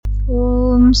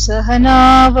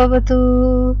Sahana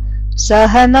Bhavatu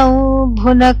Sahanau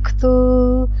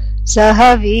Bhunaktu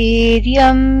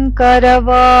Sahaviryam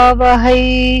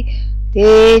Karavavahai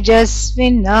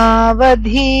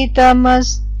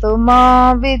Tejasvinavadhitamastu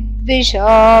ma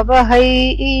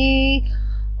vidvishavahai.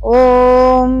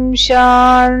 Om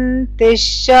Shanti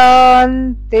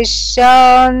Shanti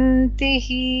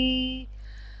Shanti.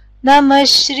 Namah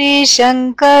Shri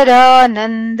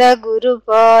Shankarananda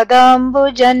Gurupadambu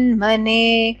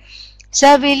Janmane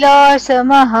Savilasa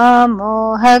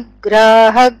Mahamoha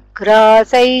Graha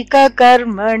Grasaika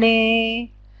Karmane.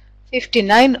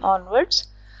 59 onwards.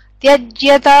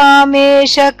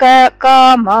 Tyajyatamesha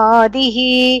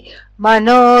kāmādihi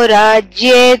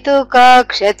Manorājyetu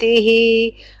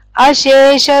kākṣatihi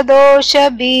Ashesha dosha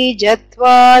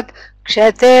bijatvat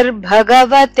Kshatir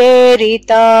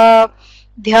bhagavaterita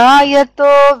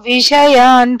Dhyayato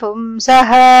vishayan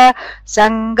pumsaha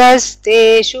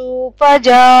Sangasteshu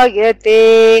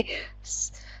pajayate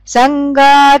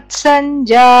Sangat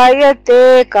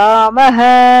sanjayate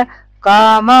kāmaha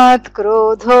Kāmat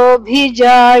krodho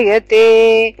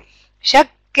bhijayate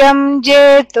Shakyam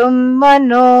jetum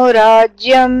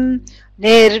manorājyam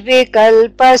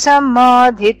Nirvikalpa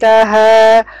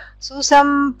samadhitaha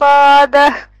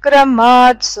Susampadah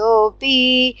kramat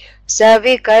sopi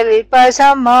Savikalpa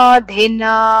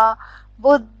samadhina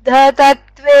Buddha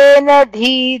tattvena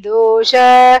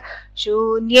dhidosha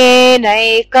Shunyena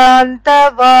ekanta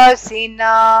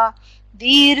vasina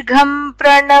Dirgham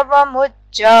pranavam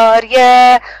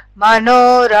Charya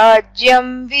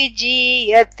Manorājyam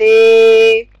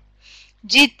vijiyate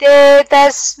Jite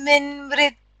tasmin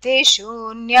vritti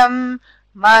shunyam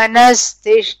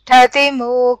Manastisthati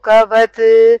mukavat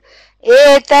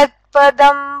Etat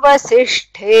padam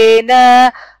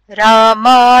vasishthena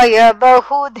Ramaya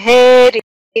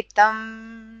bahudheritam.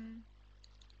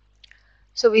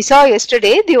 So we saw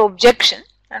yesterday the objection.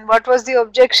 And what was the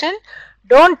objection?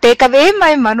 Don't take away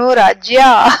my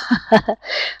Manorājya.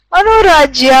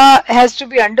 Manorājya has to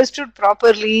be understood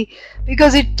properly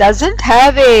because it doesn't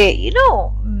have a,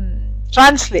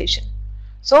 translation.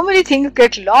 So many things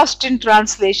get lost in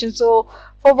translation. So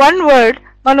for one word,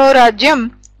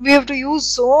 Manorājyam, we have to use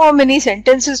so many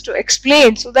sentences to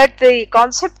explain so that the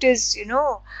concept is,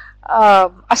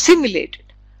 assimilated.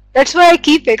 That's why I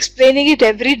keep explaining it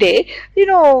every day.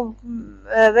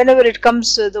 Whenever it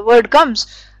comes, the word comes.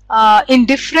 In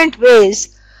different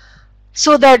ways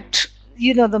so that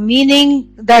the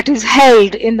meaning that is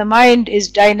held in the mind is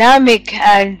dynamic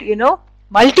and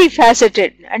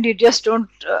multifaceted, and you just don't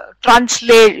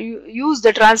translate, you use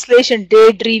the translation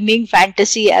daydreaming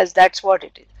fantasy as that's what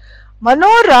it is.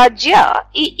 Manorājya,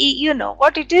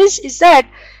 what it is that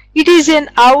it is an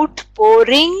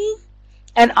outpouring,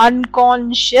 an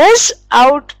unconscious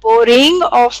outpouring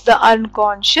of the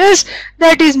unconscious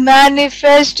that is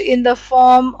manifest in the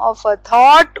form of a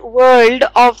thought world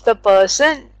of the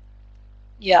person.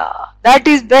 Yeah, that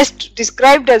is best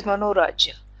described as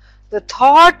Manorājya. The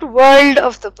thought world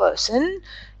of the person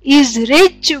is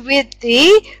rich with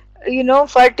the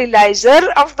fertilizer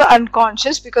of the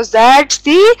unconscious, because that's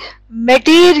the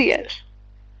material.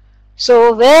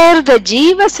 So where the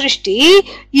jīva srishti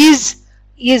is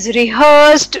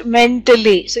rehearsed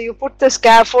mentally. So you put the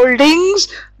scaffoldings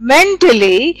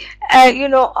mentally,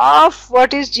 of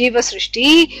what is jīva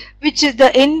srishti, which is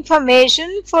the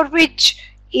information for which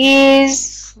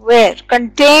is where?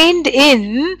 Contained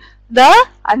in the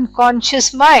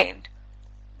unconscious mind.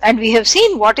 And we have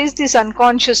seen what is this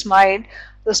unconscious mind,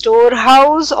 the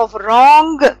storehouse of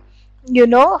wrongly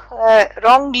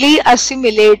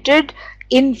assimilated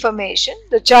information.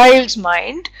 The child's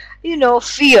mind,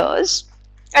 fears,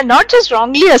 and not just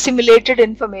wrongly assimilated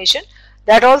information,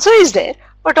 that also is there,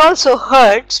 but also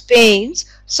hurts, pains,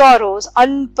 sorrows,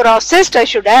 unprocessed I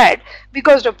should add,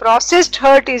 because the processed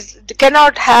hurt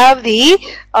cannot have the,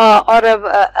 or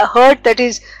a hurt that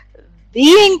is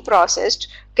being processed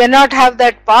cannot have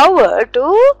that power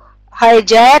to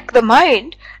hijack the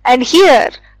mind. And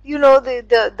here,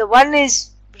 the one is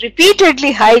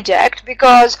repeatedly hijacked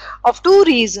because of two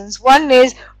reasons. One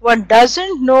is one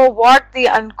doesn't know what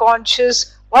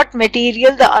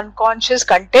material the unconscious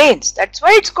contains. That's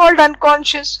why it's called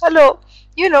unconscious. Hello,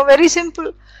 very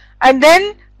simple. And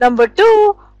then number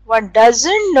two, one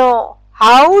doesn't know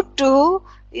how to,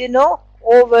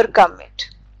 overcome it.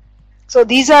 So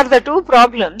these are the two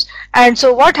problems. And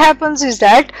so what happens is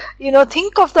that,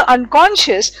 think of the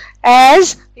unconscious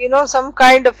as, some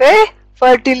kind of a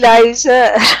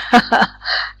fertilizer.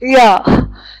 Yeah,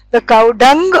 the cow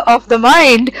dung of the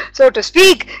mind, so to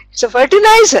speak. It's a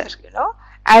fertilizer,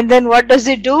 And then what does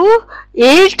it do?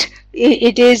 It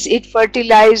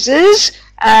fertilizes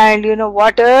and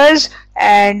waters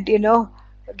and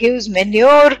gives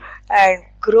manure and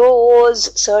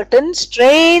grows certain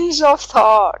strains of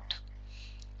thought.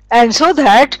 And so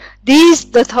that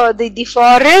the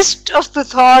forest of the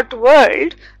thought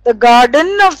world, the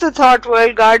garden of the thought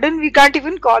world, garden, we can't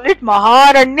even call it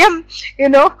Maharanyam,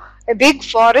 a big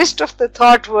forest of the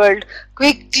thought world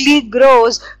quickly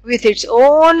grows with its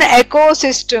own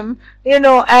ecosystem,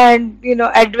 and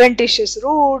adventitious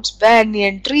roots,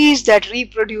 banyan trees that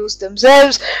reproduce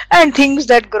themselves, and things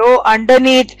that grow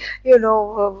underneath,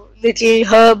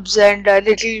 little herbs and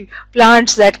little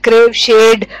plants that crave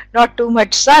shade, not too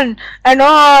much sun, and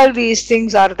all these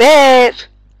things are there.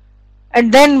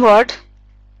 And then what?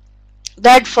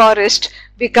 That forest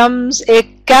becomes a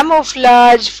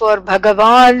camouflage for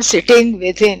Bhagavan sitting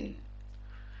within,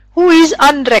 who is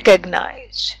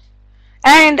unrecognized.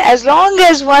 And as long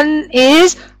as one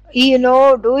is,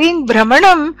 doing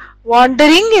Brahmanam,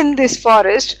 wandering in this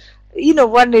forest,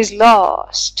 one is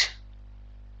lost.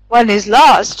 One is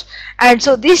lost. And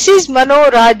so this is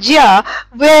Manorājya,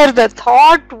 where the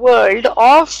thought world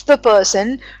of the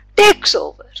person takes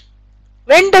over.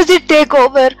 When does it take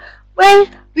over? Well,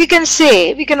 we can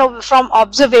from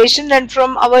observation and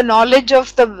from our knowledge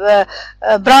of the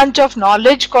branch of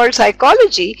knowledge called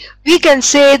psychology, we can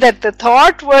say that the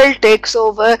thought world takes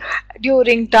over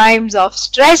during times of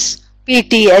stress,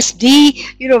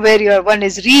 PTSD, where one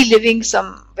is reliving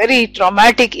some very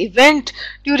traumatic event,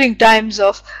 during times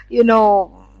of,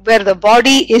 where the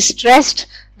body is stressed,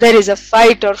 there is a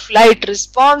fight or flight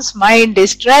response, mind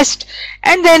is stressed,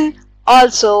 and then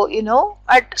also,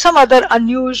 at some other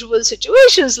unusual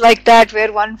situations like that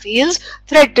where one feels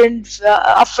threatened,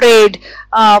 afraid,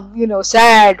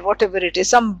 sad, whatever it is,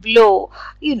 some blow,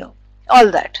 all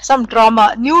that, some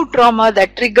trauma, new trauma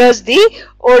that triggers the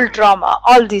old trauma,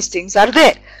 all these things are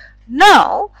there.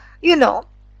 Now,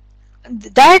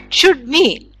 that should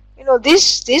mean,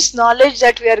 this knowledge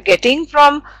that we are getting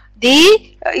from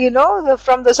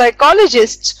from the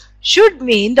psychologists should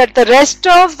mean that the rest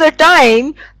of the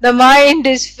time the mind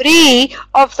is free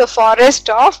of the forest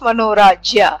of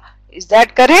Manorājya. Is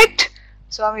that correct?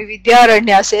 Swami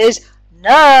Vidyaranya says,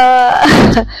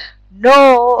 no,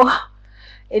 no.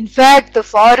 In fact, the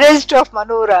forest of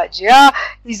Manorājya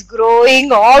is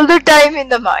growing all the time in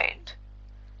the mind.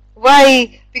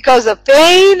 Why? Because the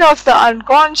pain of the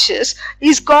unconscious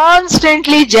is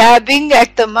constantly jabbing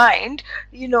at the mind,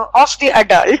 of the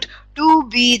adult, to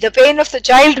be the pain of the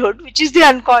childhood, which is the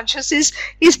unconscious,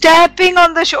 is tapping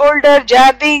on the shoulder,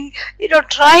 jabbing,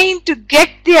 trying to get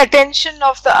the attention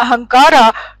of the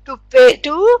ahankara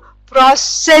to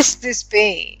process this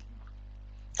pain.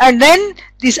 And then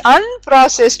this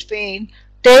unprocessed pain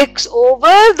takes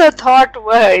over the thought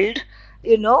world,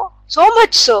 so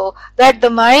much so that the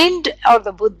mind or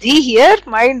the buddhi here,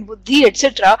 mind, buddhi,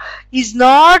 etc., is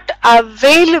not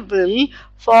available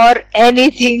for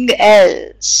anything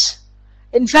else.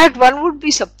 In fact, one would be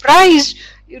surprised,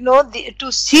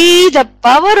 to see the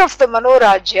power of the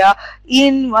Manorājya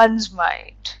in one's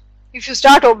mind. If you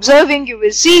start observing, you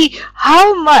will see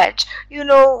how much,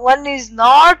 one is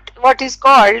not what is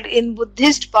called in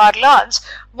Buddhist parlance,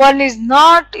 one is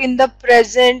not in the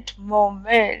present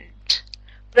moment.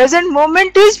 Present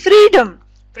moment is freedom.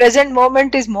 Present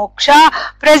moment is moksha.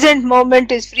 Present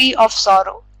moment is free of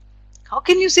sorrow. How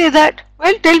can you say that?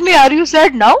 Well, tell me, are you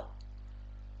sad now?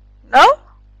 No?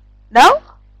 Now?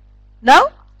 Now?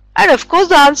 And of course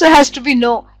the answer has to be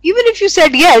no. Even if you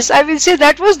said yes, I will say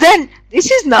that was then. This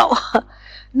is now.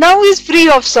 Now is free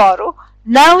of sorrow.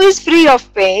 Now is free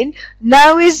of pain.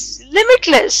 Now is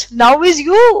limitless. Now is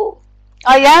you.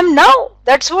 I am now.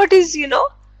 That's what is,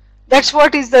 that's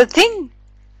what is the thing.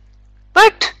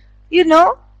 But,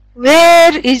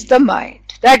 where is the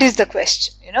mind? That is the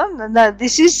question. Now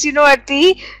this is, at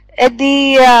the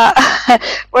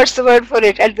what's the word for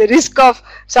it, at the risk of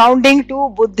sounding too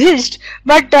Buddhist,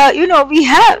 but we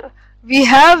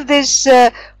have this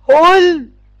whole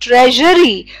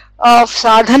treasury of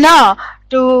sadhana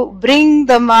to bring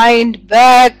the mind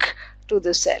back to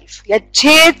the self.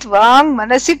 Yachet vang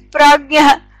manasi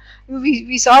prajna.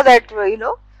 We saw that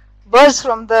verse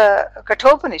from the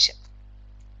Kathopanishad.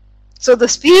 So the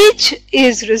speech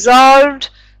is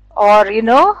resolved, or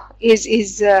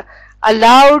is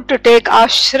allowed to take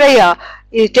ashraya.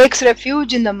 It takes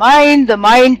refuge in the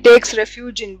mind takes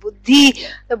refuge in buddhi,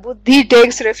 the buddhi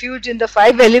takes refuge in the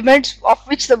 5 elements of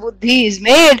which the buddhi is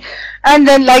made, and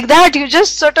then like that you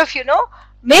just sort of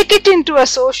make it into a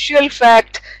social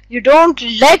fact. You don't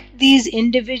let these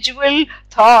individual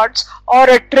thoughts or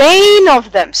a train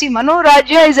of them. See,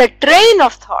 Manorājya is a train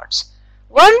of thoughts.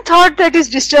 One thought that is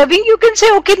disturbing, you can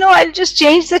say, okay, no, I'll just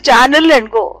change the channel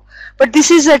and go. But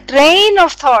this is a train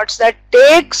of thoughts that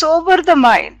takes over the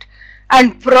mind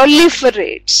and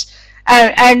proliferates.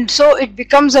 And so it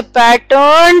becomes a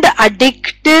patterned,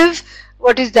 addictive,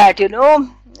 what is that,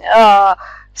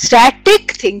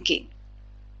 static thinking,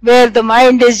 where the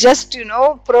mind is just,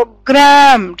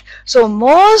 programmed. So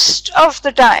most of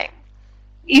the time,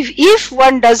 if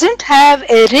one doesn't have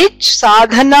a rich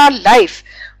sadhana life,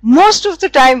 most of the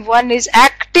time one is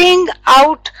acting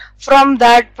out from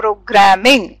that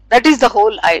programming. That is the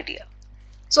whole idea.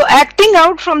 So acting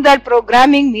out from that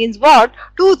programming means what?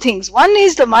 Two things. One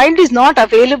is the mind is not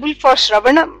available for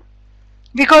Shravanam,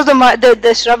 because the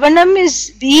Shravanam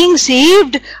is being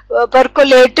sieved,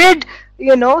 percolated,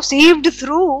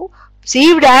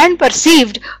 sieved and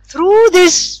perceived through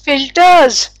these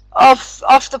filters of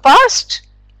the past,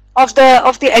 of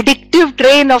the addictive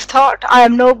train of thought. I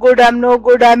am no good,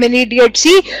 I'm an idiot.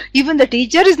 See, even the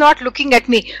teacher is not looking at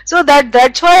me. So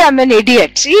that's why I'm an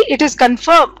idiot. See, it is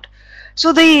confirmed.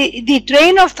 So the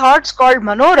train of thoughts called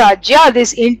Manorājya,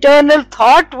 this internal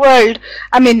thought world,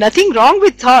 nothing wrong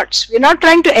with thoughts. We're not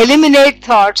trying to eliminate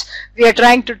thoughts. We are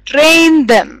trying to train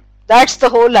them. That's the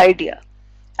whole idea.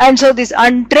 And so this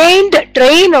untrained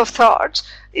train of thoughts,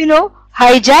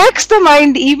 hijacks the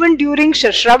mind even during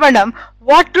Shravanam,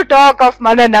 what to talk of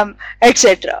Mananam,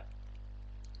 etc.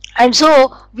 And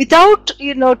so without,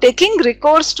 taking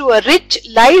recourse to a rich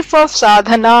life of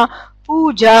sadhana,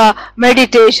 puja,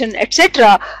 meditation,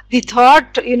 etc., the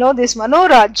thought, this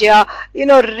Manorājya,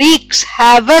 wreaks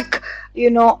havoc,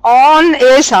 on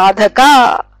a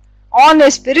sadhaka, on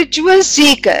a spiritual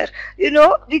seeker,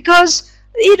 because,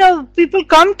 people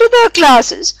come to the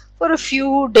classes for a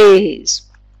few days.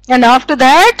 And after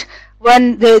that,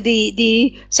 when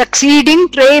the succeeding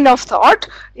train of thought,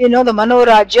 the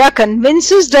Manorājya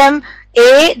convinces them,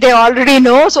 A, they already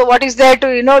know, so what is there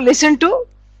to, listen to?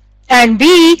 And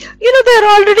B, they're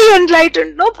already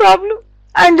enlightened, no problem.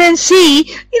 And then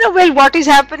C, well, what is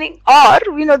happening?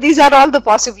 Or, these are all the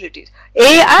possibilities.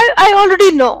 A, I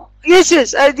already know. Yes,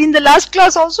 in the last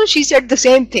class also she said the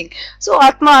same thing. So,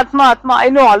 Atma, I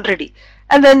know already.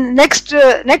 And then next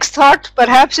thought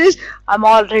perhaps is, I'm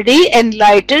already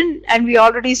enlightened, and we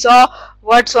already saw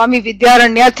what Swami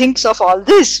Vidyaranya thinks of all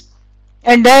this.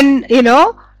 And then,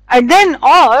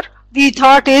 or the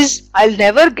thought is, I'll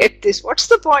never get this. What's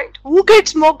the point? Who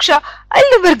gets moksha?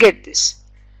 I'll never get this.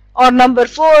 Or number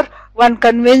 4, one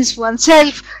convinces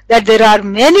oneself that there are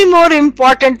many more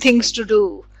important things to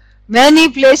do, many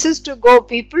places to go,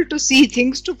 people to see,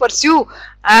 things to pursue,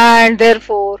 and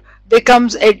therefore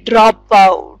becomes a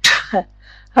dropout.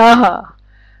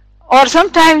 Or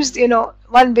sometimes,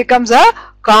 one becomes a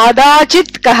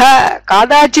kādaśīt kaha.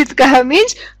 Kādaśīt kaha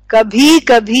means kabhi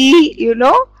kabhi,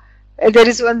 there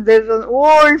is one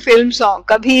old film song,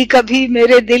 kabhi kabhi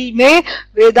mere dil mein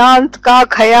Vedant ka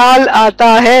khayal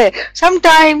aata hai.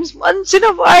 Sometimes, once in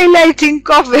a while, I think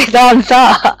of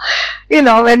Vedanta.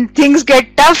 When things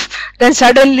get tough, then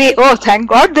suddenly, oh, thank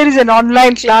God there is an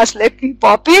online class, let me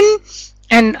pop in.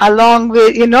 And along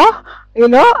with,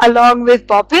 along with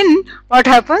pop in, what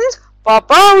happens? Pop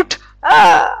out.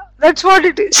 That's what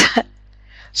it is.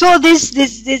 So this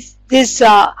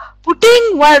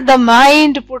putting the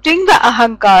mind, putting the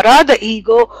ahankara, the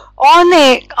ego, on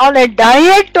a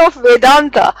diet of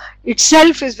Vedanta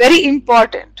itself is very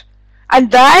important.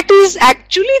 And that is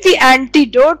actually the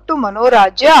antidote to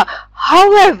Manorājya.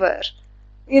 However,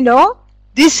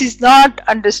 this is not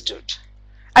understood.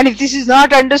 And if this is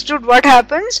not understood, what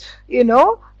happens?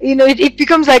 It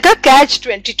becomes like a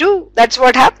catch-22. That's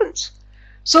what happens.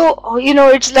 So,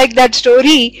 it's like that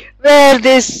story where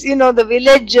this, the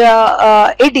village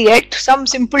idiot, some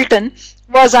simpleton,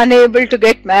 was unable to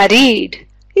get married.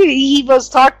 He was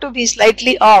thought to be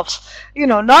slightly off,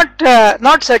 not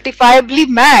certifiably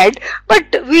mad, but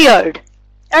weird.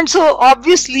 And so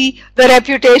obviously the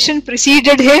reputation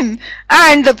preceded him,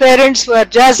 and the parents were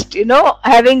just,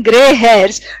 having grey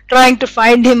hairs, trying to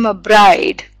find him a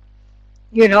bride.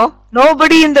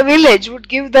 Nobody in the village would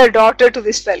give their daughter to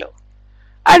this fellow.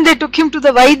 And they took him to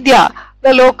the Vaidya,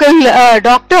 the local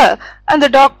doctor, and the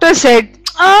doctor said,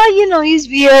 he's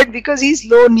weird because he's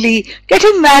lonely. Get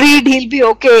him married, he'll be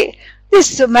okay.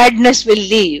 This madness will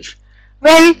leave.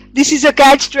 Well, this is a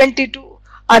catch-22.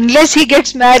 Unless he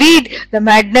gets married, the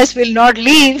madness will not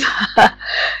leave.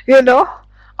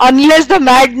 Unless the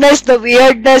madness, the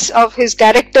weirdness of his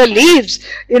character leaves,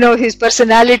 his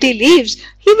personality leaves,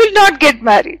 he will not get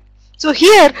married. So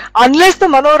here, unless the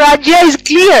Manorājya is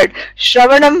cleared,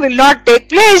 Shravanam will not take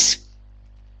place.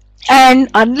 And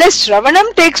unless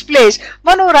Shravanam takes place,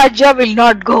 Manorājya will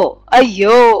not go.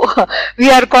 Ayyo, we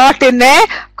are caught in a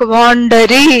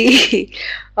quandary.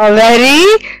 a very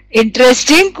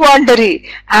interesting quandary,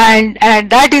 and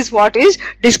that is what is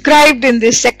described in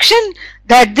this section,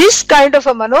 that this kind of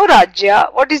a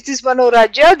Manorājya, what is this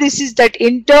Manorājya? This is that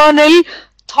internal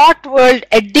thought world,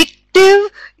 addictive,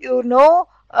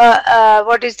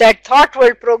 what is that thought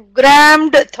world,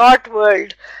 programmed thought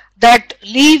world, that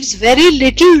leaves very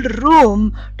little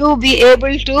room to be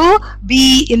able to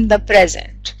be in the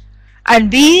present.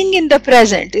 And being in the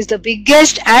present is the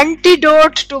biggest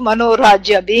antidote to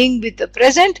Manorājya, being with the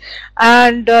present.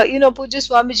 And Pujya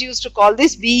Swamiji used to call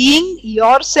this being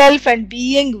yourself and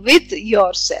being with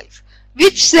yourself.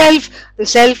 Which self? The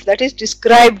self that is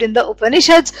described in the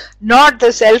Upanishads, not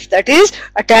the self that is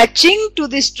attaching to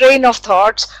this train of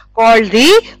thoughts called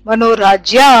the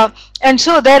Manorājya. And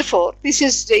so therefore, this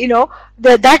is,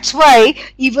 that's why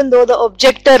even though the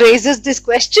objector raises this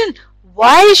question,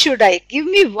 why should I? Give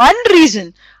me one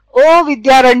reason, oh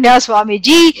Vidyaranya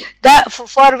Swamiji, that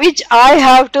for which I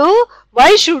have to,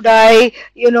 why should I,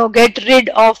 get rid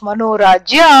of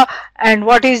Manorājya? And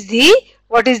what is the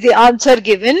answer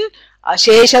given?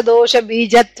 Ashesha dosha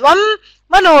bijatvam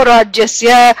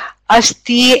Manorājyasya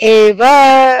asti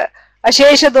eva.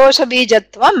 Ashesha dosha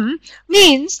bijatvam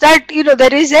means that,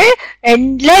 there is a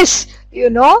endless,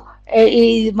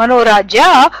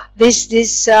 Manorājya, this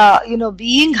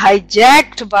being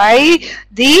hijacked by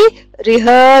the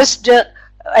rehearsed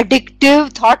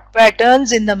addictive thought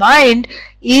patterns in the mind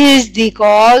is the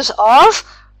cause of,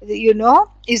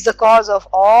 is the cause of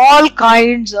all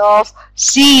kinds of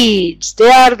seeds. They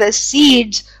are the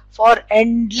seeds for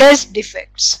endless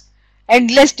defects.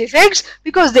 Endless defects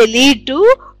because they lead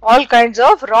to all kinds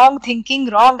of wrong thinking,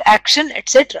 wrong action,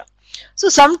 etc. So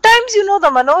sometimes,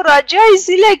 the Manorājya is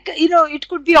like, it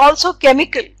could be also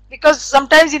chemical, because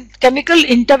sometimes chemical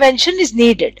intervention is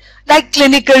needed, like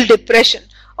clinical depression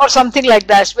or something like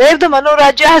that, where the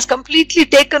Manorājya has completely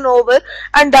taken over,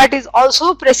 and that is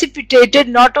also precipitated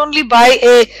not only by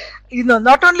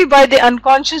the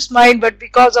unconscious mind, but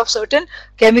because of certain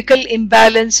chemical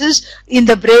imbalances in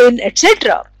the brain,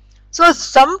 etc. So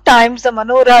sometimes the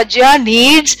Manorājya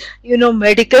needs,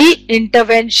 medical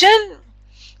intervention.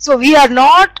 So we are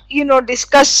not,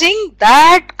 discussing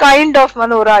that kind of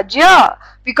Manorājya,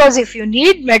 because if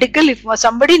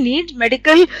somebody needs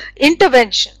medical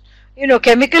intervention,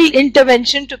 chemical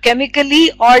intervention to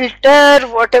chemically alter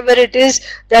whatever it is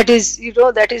that is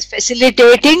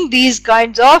facilitating these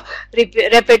kinds of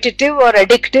repetitive or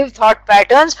addictive thought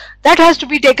patterns, that has to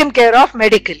be taken care of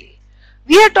medically.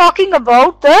 We are talking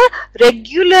about the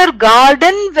regular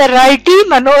garden variety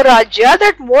Manorājya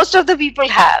that most of the people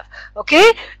have.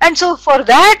 Okay, and so for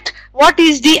that, what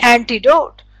is the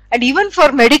antidote? And even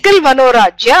for medical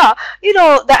Manorājya,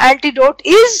 the antidote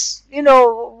is,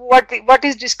 what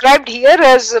is described here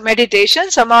as meditation,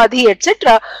 samadhi,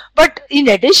 etc. But in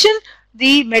addition,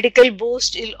 the medical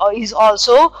boost is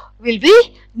also will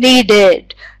be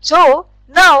needed. So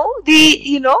now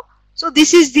so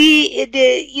this is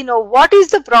what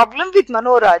is the problem with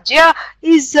Manorājya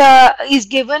is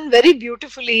given very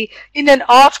beautifully in an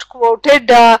oft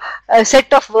quoted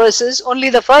set of verses.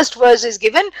 Only the first verse is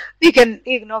given. We can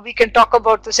talk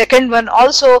about the second one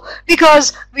also,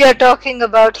 because we are talking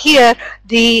about here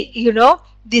the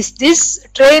this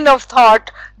train of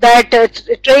thought, that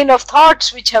train of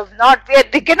thoughts which have not,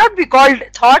 they cannot be called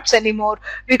thoughts anymore,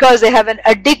 because they have an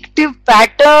addictive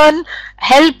pattern,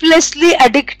 helplessly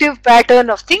addictive pattern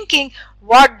of thinking.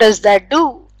 What does that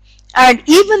do? And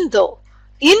even though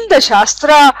in the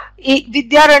Shastra,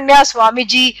 Vidyaranya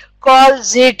Swamiji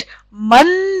calls it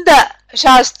Manda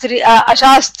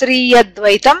Ashastriya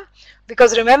Dvaitam,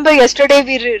 because remember yesterday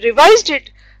we revised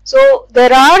it. So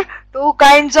there are two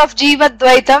kinds of Jīva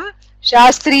Dvaitam,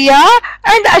 Shastriya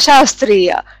and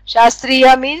Ashastriya.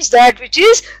 Shastriya means that which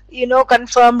is,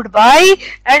 confirmed by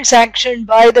and sanctioned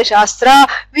by the Shastra,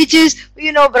 which is,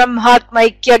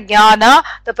 Brahmatmaikya Jnana,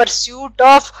 the pursuit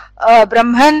of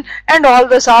Brahman, and all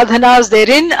the sadhanas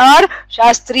therein are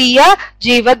Shastriya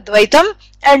Jīva Dvaitam.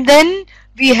 And then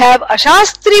we have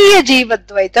Ashastriya Jīva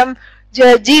Dvaitam,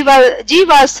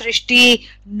 Jīva Srishti,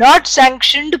 not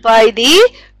sanctioned by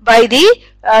the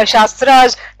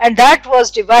Shastras, and that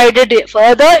was divided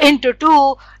further into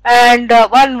two, and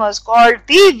one was called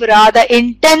Tīvra, the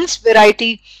intense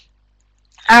variety,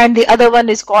 and the other one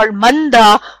is called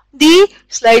Manda, the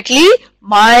slightly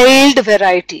mild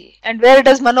variety. And where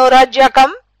does Manorājya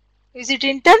come? Is it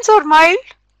intense or mild?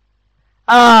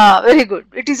 Very good.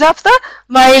 It is of the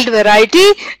mild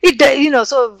variety.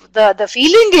 So the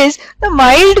feeling is the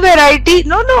mild variety.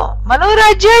 No,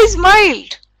 Manorājya is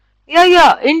mild.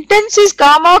 Yeah. Intense is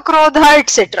kāma, krodha,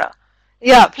 etc.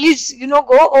 Yeah, please,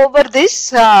 go over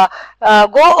this.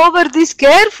 Go over this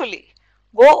carefully.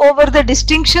 Go over the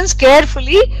distinctions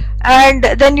carefully and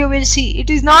then you will see it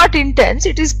is not intense,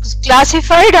 it is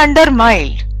classified under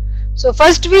mild. So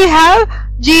first we have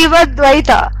jīva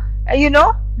dvaita,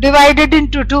 divided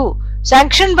into two.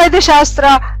 Sanctioned by the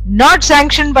Shastra, not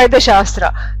sanctioned by the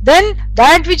Shastra. Then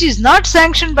that which is not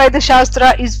sanctioned by the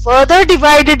Shastra is further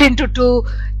divided into two,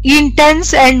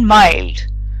 intense and mild.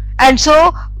 And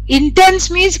so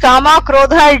intense means kāma,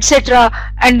 krodha, etc.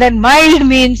 And then mild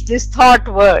means this thought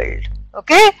world.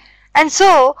 Okay? And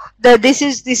so this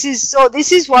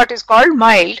is what is called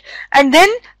mild. And then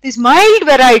this mild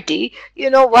variety,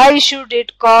 why should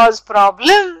it cause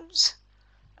problems?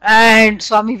 And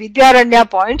Swami Vidyaranya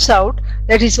points out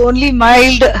that it's only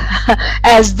mild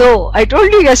as though. I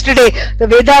told you yesterday, the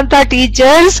Vedanta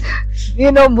teachers,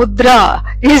 mudra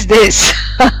is this.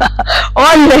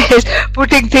 Always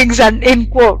putting things in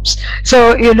quotes.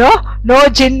 So, no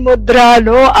chin mudra,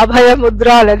 no abhaya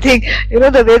mudra, nothing.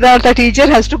 The Vedanta teacher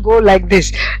has to go like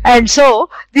this. And so,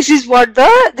 this is what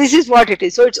it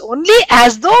is. So, it's only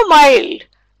as though mild.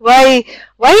 Why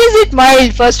is it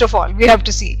mild? First of all, we have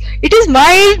to see. It is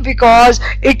mild because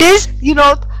it is,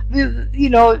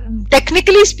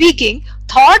 technically speaking,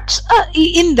 thoughts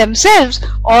in themselves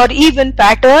or even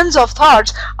patterns of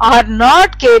thoughts are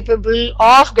not capable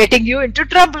of getting you into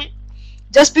trouble.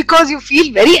 Just because you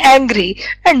feel very angry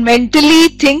and mentally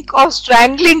think of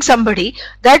strangling somebody,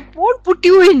 that won't put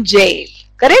you in jail.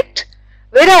 Correct?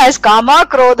 Whereas kāma,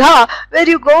 krodha, where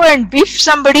you go and biff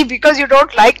somebody because you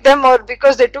don't like them or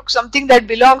because they took something that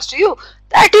belongs to you,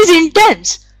 that is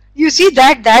intense. You see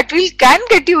can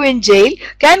get you in jail,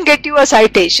 can get you a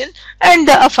citation and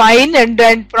a fine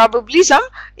and probably some,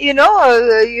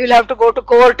 you'll have to go to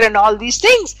court and all these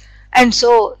things. And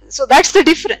so that's the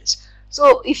difference.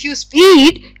 So if you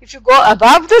go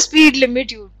above the speed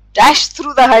limit, you dash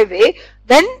through the highway,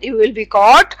 then you will be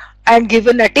caught and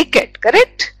given a ticket,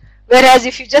 correct? Whereas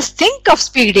if you just think of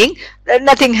speeding, then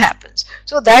nothing happens.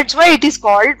 So that's why it is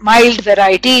called mild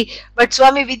variety. But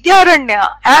Swami Vidyaranya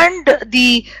and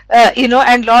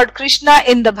and Lord Krishna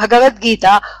in the Bhagavad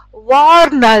Gita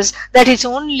warn us that it's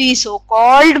only so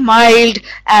called mild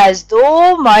as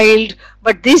though mild.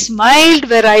 But this mild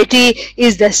variety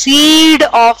is the seed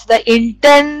of the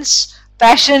intense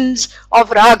passions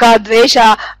of raga,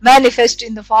 dvesha manifest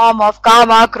in the form of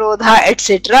kāma, krodha,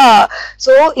 etc.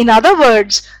 So, in other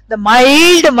words, the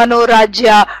mild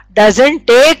Manorājya doesn't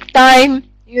take time,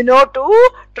 to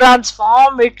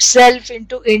transform itself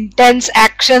into intense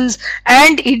actions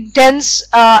and intense,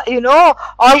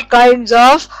 all kinds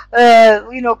of,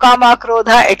 kāma,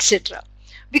 krodha, etc.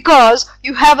 Because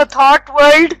you have a thought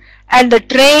world, and the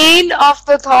train of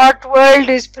the thought world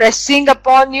is pressing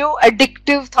upon you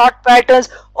addictive thought patterns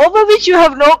over which you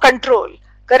have no control,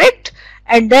 correct?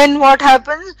 And then what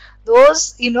happens?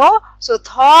 Those, so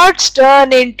thoughts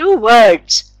turn into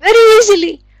words very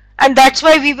easily. And that's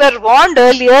why we were warned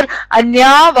earlier,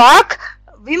 anya vak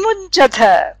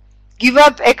vimunchatha. Give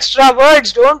up extra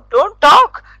words, don't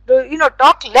talk,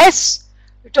 talk less.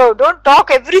 Don't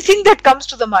talk everything that comes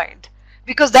to the mind.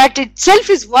 Because that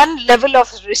itself is one level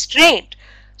of restraint.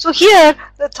 So here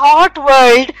the thought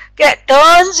world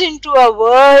turns into a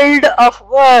world of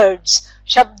words.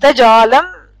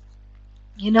 Shabdajalam,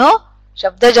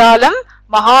 Shabdajalam,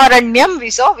 Maharanyam,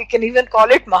 we can even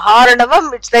call it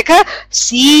Maharanavam. It's like a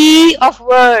sea of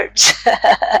words.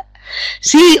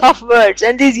 Sea of words.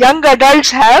 And these young adults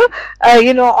have,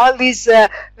 all these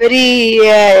very,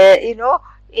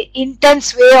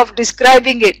 intense way of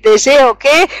describing it. They say,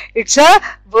 okay, it's a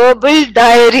verbal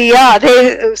diarrhea.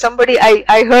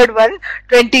 I heard one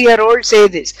 20-year-old say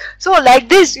this. So like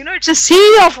this, it's a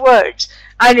sea of words,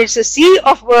 and it's a sea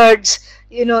of words,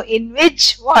 in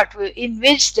which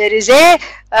there is a,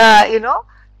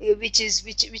 which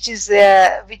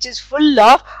is full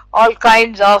of all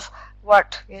kinds of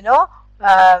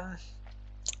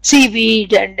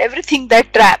seaweed and everything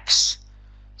that traps.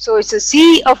 So it's a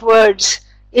sea of words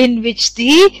in which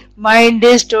the mind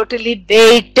is totally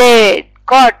baited,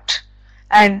 caught,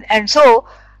 and so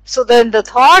then the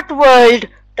thought world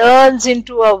turns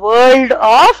into a world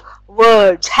of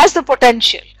words, has the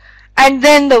potential. And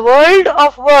then the world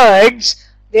of words,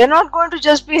 they are not going to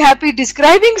just be happy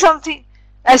describing something.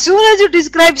 As soon as you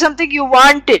describe something, you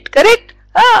want it, correct?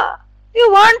 You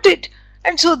want it.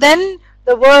 And so then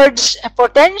the words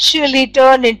potentially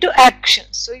turn into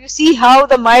actions. So you see how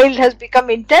the mild has become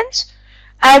intense?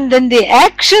 And then the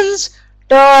actions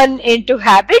turn into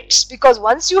habits, because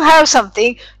once you have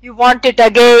something, you want it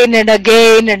again and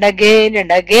again and again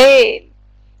and again.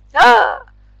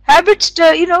 Habits,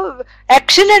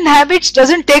 action and habits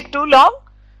doesn't take too long.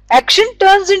 Action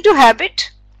turns into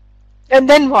habit. And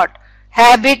then what?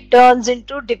 habit turns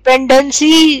into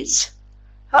dependencies.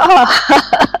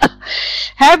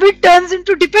 Habit turns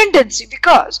into dependency,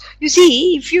 because you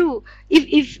see, if you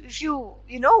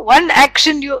one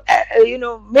action you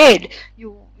made,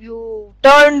 you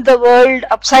turned the world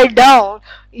upside down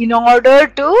in order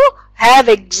to have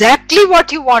exactly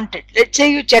what you wanted. Let's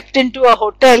say you checked into a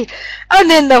hotel and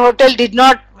then the hotel did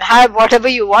not have whatever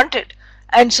you wanted,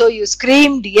 and so you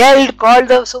screamed, yelled, called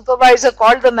the supervisor,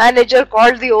 called the manager,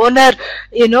 called the owner,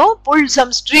 pulled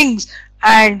some strings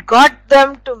and got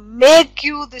them to make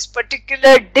you this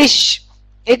particular dish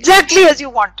exactly as you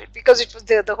wanted, because it was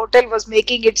the hotel was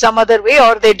making it some other way,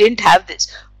 or they didn't have this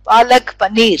palak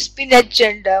paneer, spinach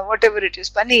and whatever it is,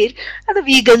 paneer. And the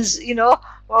vegans,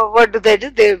 what do?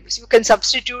 You can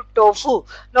substitute tofu,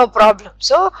 no problem.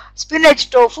 So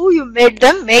spinach tofu, you made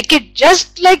them make it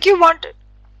just like you wanted,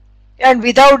 and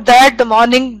without that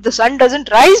the sun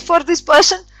doesn't rise for this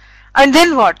person. And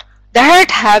then what?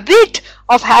 That habit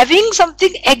of having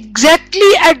something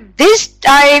exactly at this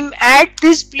time, at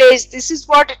this place, this is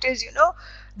what it is,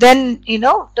 then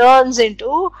turns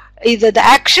into, either the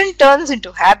action turns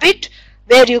into habit,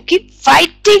 where you keep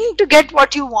fighting to get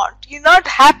what you want. You're not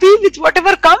happy with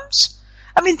whatever comes.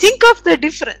 I mean, think of the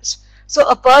difference. So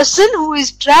a person who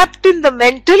is trapped in the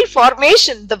mental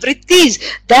formation, the vrittis,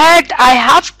 that I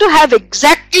have to have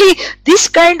exactly this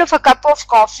kind of a cup of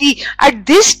coffee at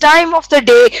this time of the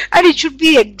day, and it should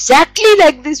be exactly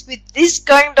like this, with this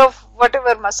kind of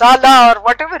whatever masala or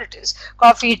whatever it is,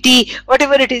 coffee, tea,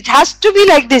 whatever it is, it has to be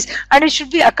like this, and it should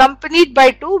be accompanied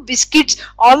by 2 biscuits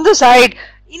on the side.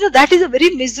 That is a very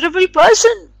miserable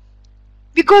person.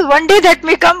 Because one day that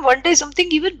may come, one day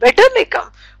something even better may come,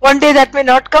 one day that may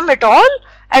not come at all.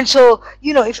 And so,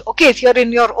 if you're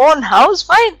in your own house,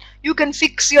 fine, you can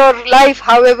fix your life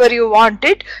however you want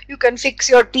it, you can fix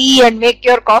your tea and make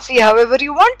your coffee however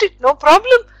you want it, no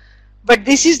problem. But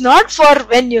this is not for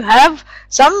when you have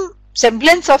some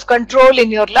semblance of control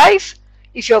in your life.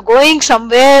 If you're going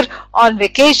somewhere on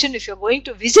vacation, if you're going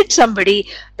to visit somebody,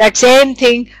 that same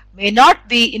thing may not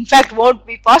be, in fact won't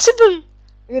be possible,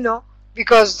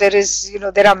 because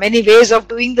there are many ways of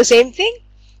doing the same thing.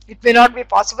 It may not be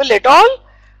possible at all.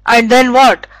 And then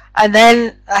what? And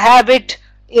then a habit,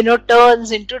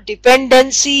 turns into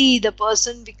dependency. The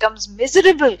person becomes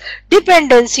miserable.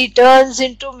 Dependency turns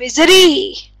into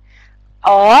misery.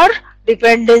 Or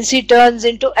dependency turns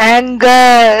into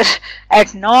anger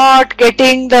at not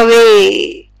getting the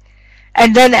way.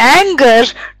 And then anger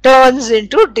turns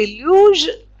into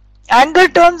delusion. Anger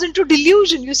turns into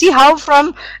delusion. You see how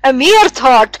from a mere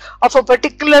thought of a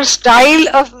particular style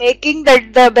of making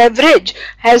the beverage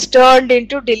has turned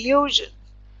into delusion.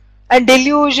 And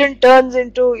delusion turns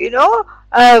into,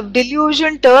 a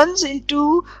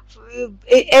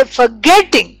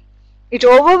forgetting. It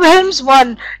overwhelms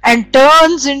one and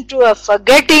turns into a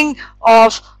forgetting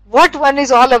of what one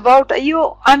is all about.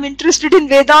 I'm interested in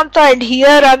Vedanta, and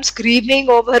here I'm screaming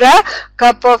over a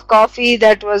cup of coffee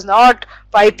that was not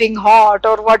piping hot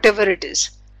or whatever it is.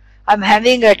 I'm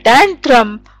having a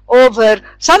tantrum over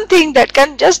something that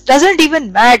doesn't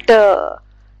even matter.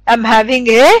 I'm having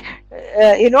a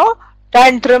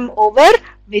tantrum over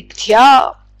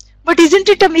mithya. But isn't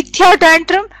it a mithya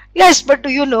tantrum? Yes, but do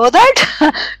you know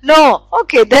that? No.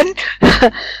 Okay, then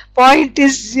point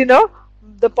is,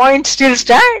 the point still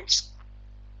stands.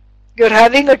 You're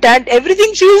having a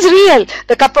everything feels real.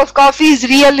 The cup of coffee is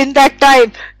real in that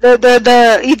time.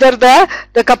 Either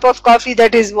the cup of coffee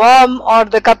that is warm, or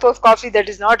the cup of coffee that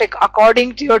is not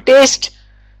according to your taste.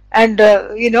 And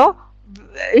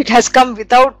it has come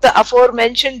without the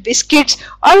aforementioned biscuits,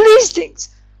 all these things.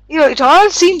 It all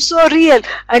seems so real,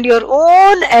 and your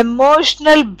own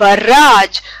emotional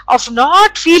barrage of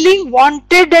not feeling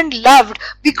wanted and loved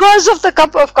because of the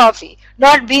cup of coffee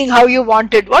not being how you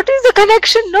wanted. What is the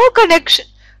connection? No connection.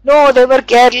 No, they were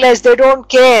careless, they don't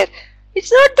care.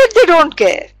 It's not that they don't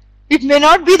care. It may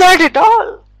not be that at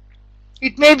all.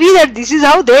 It may be that this is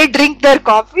how they drink their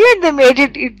coffee and they made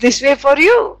it this way for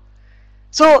you.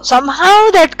 So somehow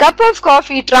that cup of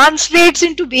coffee translates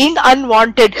into being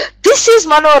unwanted. This is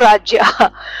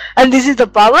Manorājya. And this is the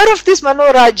power of this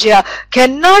Manorājya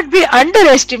cannot be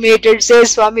underestimated,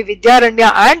 says Swami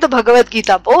Vidyaranya and the Bhagavad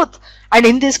Gita both. And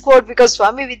in this quote, because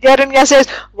Swami Vidyaranya says,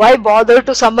 why bother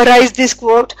to summarize this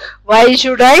quote? Why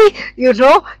should I,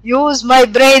 use my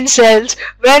brain cells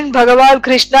when Bhagavan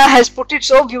Krishna has put it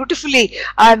so beautifully?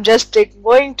 I am just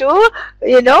going to,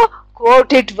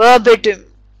 quote it verbatim.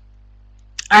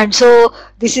 And so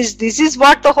this is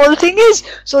what the whole thing is.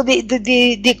 So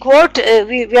the quote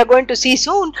we are going to see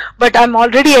soon, but I'm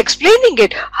already explaining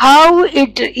it. How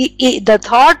the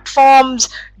thought forms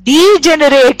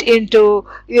degenerate into,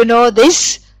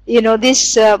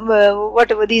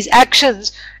 whatever these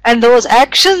actions, and those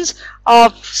actions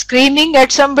of screaming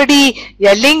at somebody,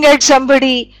 yelling at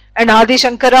somebody. And Adi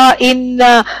Shankara in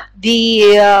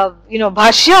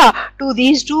Bhashya to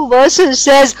these two verses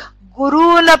says,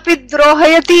 Guru napi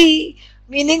drohayati,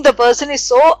 meaning the person is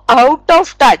so out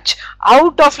of touch,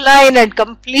 out of line, and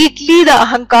completely the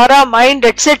ahankara, mind,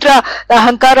 etc. The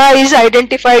ahankara is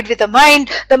identified with the mind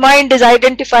is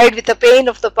identified with the pain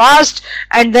of the past,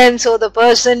 and then so the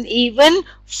person even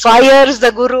fires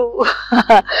the Guru,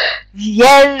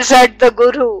 yells at the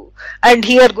Guru. And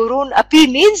here Gurun api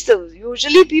means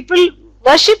usually people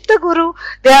worship the Guru.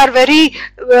 They are very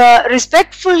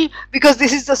respectful because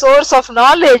this is the source of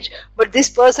knowledge. But this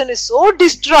person is so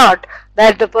distraught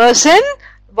that the person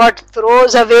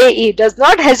throws away, he does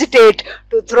not hesitate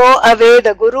to throw away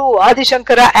the Guru. Adi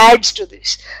Shankara adds to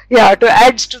this.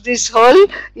 Adds to this whole,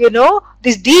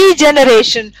 this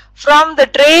degeneration from the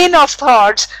train of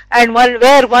thoughts, and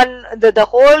the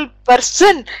whole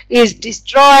person is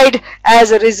destroyed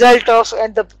as a result of,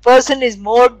 and the person is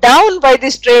mowed down by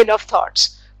this train of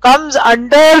thoughts, comes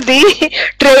under the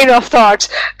train of thoughts,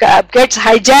 gets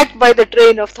hijacked by the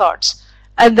train of thoughts,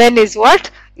 and then is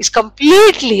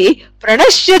completely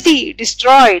pranashyati,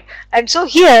 destroyed. And so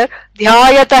here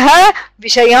dhyayataha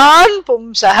vishayan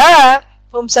pumsaha,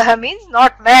 pumsaha means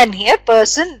not man here,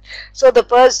 person. So the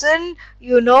person,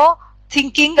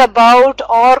 thinking about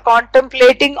or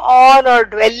contemplating on or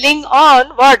dwelling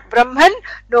on what? Brahman?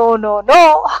 No.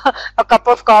 A cup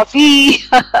of coffee.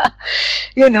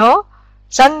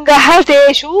 Sangaha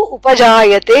teshu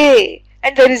upajayate.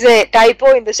 And there is a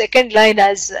typo in the second line,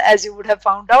 as you would have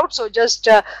found out. So just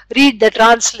read the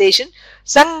translation.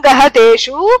 Sangaha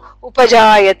teshu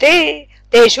upajayate.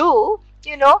 Teshu,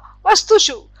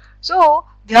 vastushu. So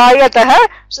dhyayataha.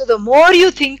 So the more you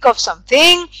think of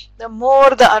something, the more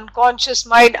the unconscious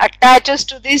mind attaches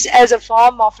to this as a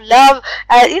form of love.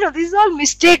 This is all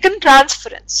mistaken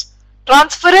transference.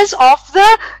 Transference of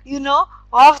the,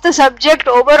 of the subject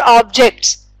over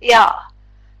objects.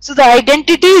 So the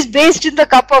identity is based in the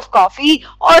cup of coffee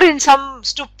or in some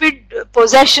stupid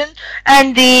possession,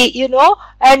 and the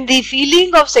and the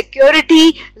feeling of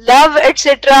security, love,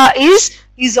 etc.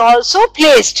 is also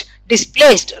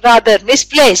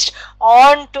misplaced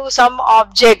onto some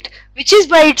object which is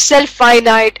by itself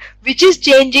finite, which is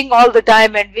changing all the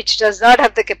time, and which does not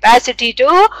have the capacity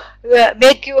to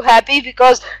make you happy,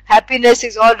 because happiness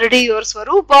is already your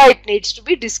swarupa. It needs to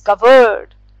be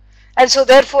discovered. And so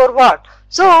therefore what?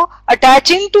 So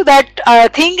attaching to that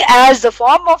thing as the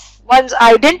form of one's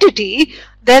identity,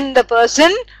 then the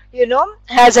person,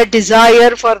 has a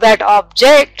desire for that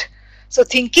object. So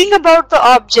thinking about the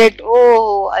object,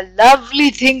 oh, a lovely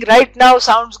thing right now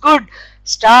sounds good,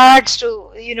 starts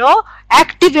to,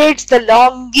 activates the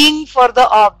longing for the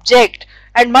object.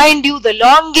 And mind you, the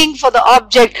longing for the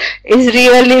object is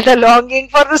really the longing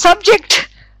for the subject.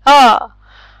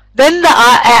 Then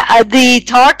the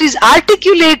thought is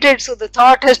articulated, so the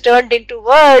thought has turned into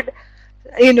word,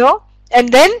 and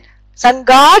then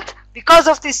sangat, because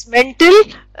of this mental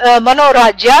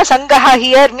Manorājya. Sangaha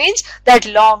here means that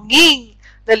longing.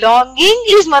 The longing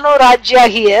is Manorājya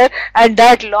here, and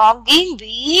that longing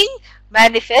being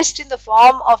manifest in the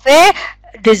form of a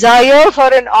desire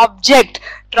for an object,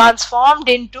 transformed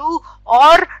into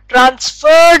or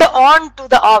transferred on to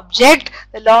the object.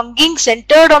 The longing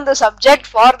centered on the subject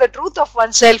for the truth of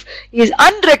oneself is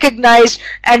unrecognized,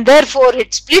 and therefore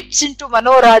it splits into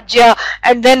Manorājya.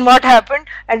 And then what happened?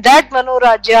 And that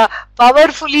Manorājya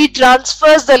powerfully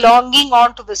transfers the longing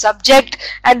onto the subject,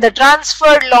 and the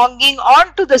transferred longing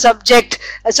onto the subject,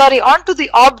 onto the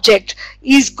object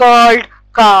is called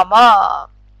kāma.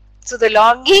 So the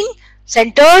longing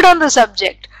centered on the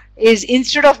subject is,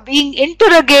 instead of being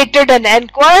interrogated and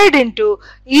inquired into,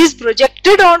 is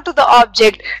projected onto the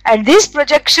object, and this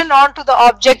projection onto the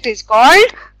object is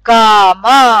called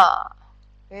kāma.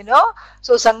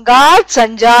 So sangat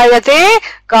sanjayate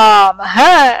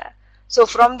kāma. So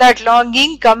from that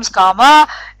longing comes kāma,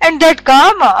 and that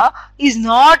kāma is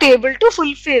not able to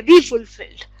be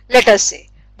fulfilled. Let us say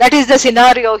that is the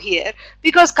scenario here,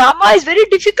 because kāma is very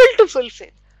difficult to fulfill.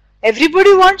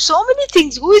 Everybody wants so many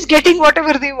things. Who is getting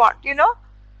whatever they want,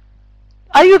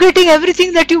 Are you getting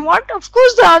everything that you want? Of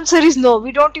course the answer is no.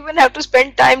 We don't even have to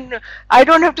spend time. I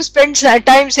don't have to spend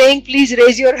time saying, please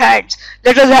raise your hands.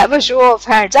 Let us have a show of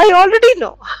hands. I already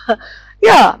know.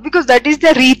 Because that is the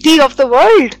riti of the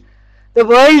world. The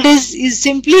world is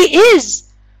simply is.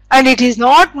 And it is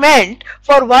not meant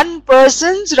for one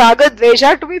person's raga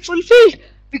dvesha to be fulfilled.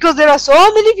 Because there are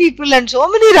so many people and so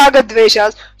many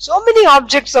ragadveshas, so many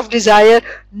objects of desire,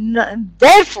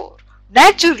 therefore,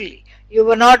 naturally, you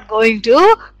are not going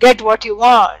to get what you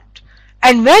want.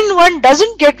 And when one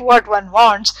doesn't get what one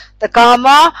wants, the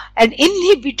kāma, an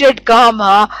inhibited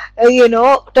kāma,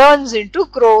 turns into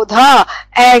krodha,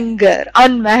 anger,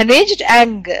 unmanaged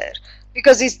anger.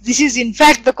 Because this is in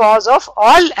fact the cause of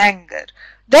all anger.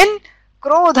 Then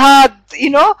krodha,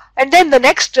 and then the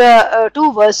next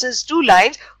two verses, 2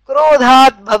 lines,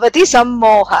 krodhat bhavati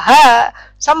sammohaha.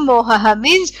 Sammohaha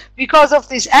means because of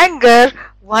this anger,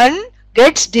 one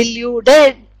gets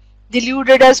deluded.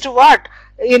 Deluded as to what?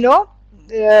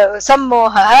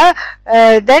 Sammohaha,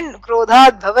 then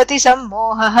krodhat bhavati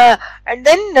sammohaha, and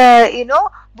then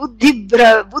buddhi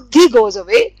goes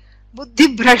away.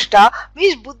 Buddhi bhrashta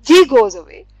means buddhi goes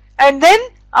away, and then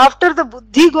after the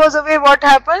buddhi goes away, what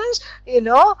happens?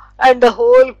 And the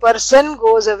whole person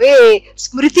goes away.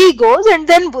 Smriti goes and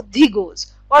then buddhi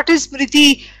goes. What is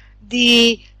smriti?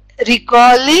 The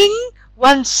recalling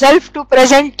oneself to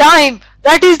present time.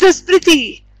 That is the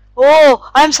smriti. Oh,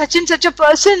 I am such and such a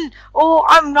person. Oh,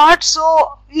 I am not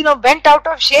so, bent out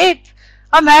of shape.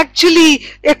 I am actually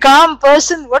a calm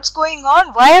person. What's going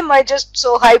on? Why am I just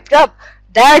so hyped up?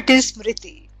 That is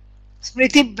smriti.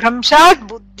 Smriti bhramshat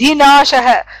buddhi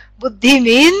nashah. Buddhi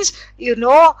means,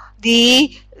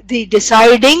 the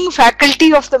deciding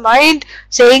faculty of the mind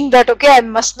saying that, okay, I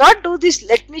must not do this.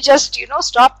 Let me just,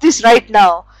 stop this right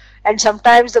now. And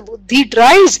sometimes the buddhi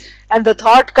tries and the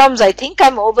thought comes, I think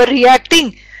I'm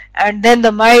overreacting. And then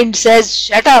the mind says,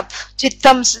 shut up.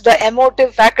 Chittam, the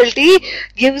emotive faculty,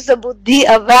 gives the buddhi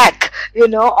a whack,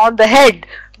 on the head.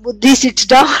 Buddhi sits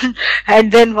down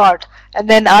and then what? And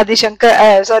then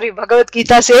Bhagavad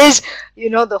Gita says,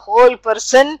 the whole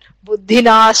person,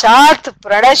 buddhinashat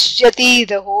pranashyati,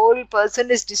 the whole person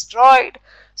is destroyed.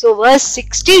 So verse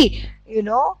 60,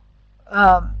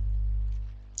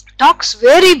 talks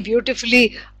very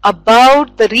beautifully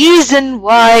about the reason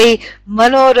why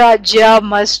Manorājya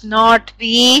must not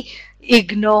be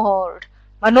ignored.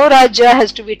 Manorājya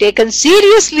has to be taken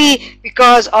seriously,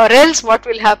 because or else what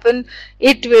will happen?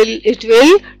 It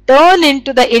will turn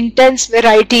into the intense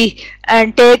variety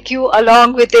and take you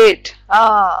along with it.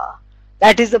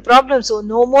 That is the problem. So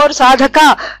no more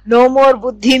sadhaka, no more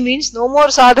buddhi means no more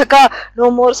sadhaka, no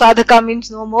more sadhaka means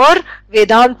no more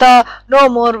Vedanta, no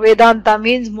more Vedanta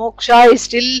means moksha is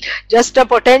still just a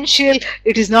potential,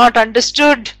 it is not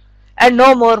understood, and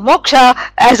no more moksha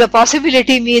as a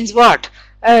possibility means what?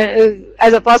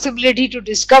 As a possibility to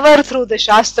discover through the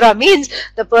Shastra means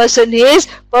the person is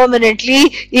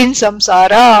permanently in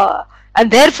samsara.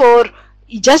 And therefore,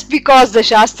 just because the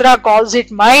Shastra calls it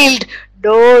mild,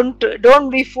 don't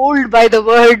be fooled by the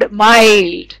word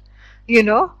mild.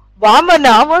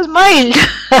 Vamana was mild.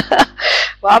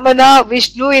 Vamana,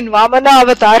 Vishnu in Vamana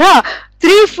Avatara,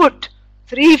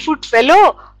 3-foot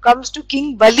fellow comes to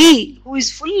King Bali, who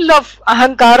is full of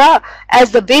ahankara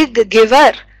as the big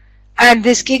giver. And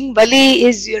this King Bali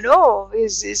is,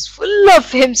 is full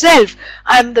of himself.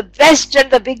 I am the best and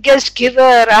the biggest giver.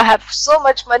 I have so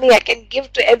much money I can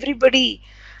give to everybody.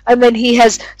 And then he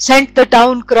has sent the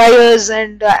town criers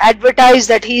and advertised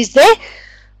that he is the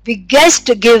biggest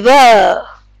giver.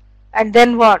 And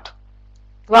then what?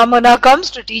 Vamana comes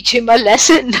to teach him a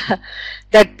lesson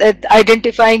that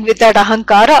identifying with that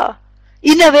ahankara.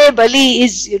 In a way, Bali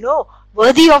is,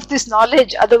 worthy of this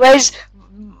knowledge. Otherwise,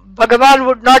 Bhagavan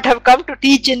would not have come to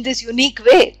teach in this unique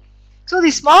way. So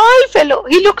the small fellow,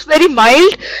 he looks very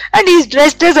mild and he is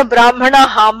dressed as a Brahmana,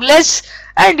 harmless,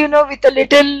 and with a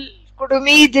little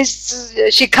kudumi, this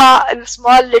shikha,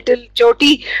 small little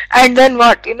choti, and then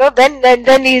what?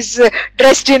 Then he is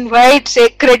dressed in white,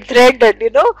 sacred thread,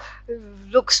 and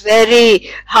looks very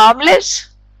harmless.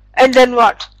 And then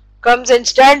what? Comes and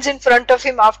stands in front of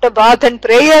him after bath and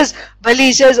prayers.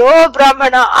 Bali says, oh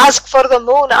Brahmana, ask for the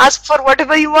moon, ask for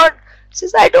whatever you want. He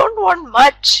says, I don't want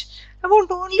much. I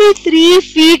want only 3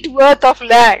 feet worth of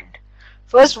land.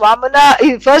 First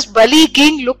Bali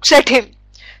king looks at him.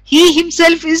 He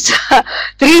himself is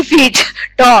 3 feet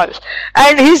tall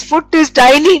and his foot is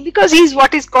tiny, because he is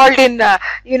what is called in,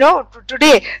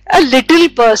 today, a little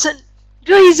person.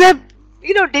 He's a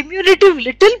diminutive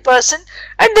little person,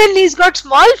 and then he's got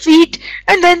small feet,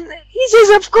 and then he says,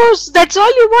 of course, that's all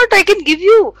you want, I can give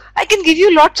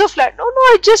you lots of land. No,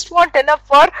 I just want enough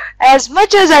for as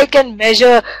much as I can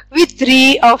measure with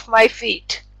 3 of my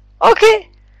feet. Okay,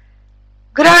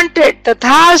 granted,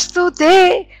 tathastu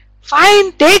te,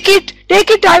 fine, take it,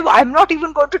 I'm not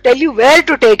even going to tell you where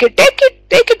to take it, take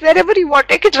it wherever you want,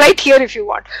 take it right here if you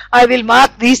want. I will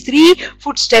mark these 3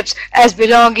 footsteps as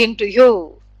belonging to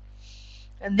you.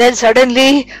 And then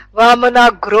suddenly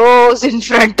Vamana grows in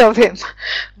front of him,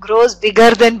 grows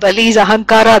bigger than Bali's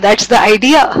ahankara. That's the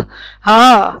idea.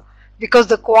 Because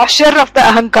the quasher of the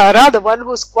ahankara, the one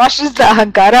who squashes the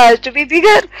ahankara, has to be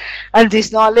bigger. And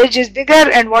this knowledge is bigger.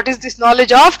 And what is this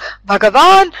knowledge of?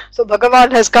 Bhagavan. So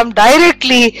Bhagavan has come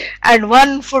directly, and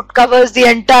 1 foot covers the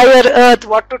entire earth.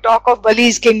 What to talk of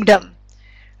Bali's kingdom?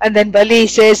 And then Bali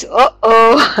says,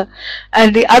 oh,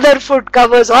 and the other foot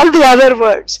covers all the other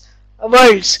worlds.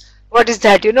 What is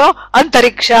that?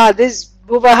 Antariksha, this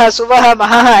Bhuvaha, Suvaha,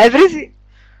 Mahaha, everything.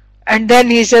 And then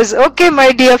he says, okay,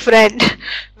 my dear friend,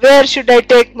 where should I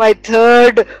take my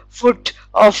 3rd foot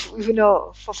of,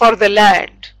 for the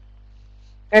land?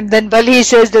 And then Bali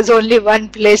says, there's only one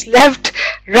place left,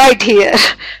 right here.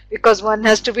 Because one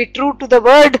has to be true to the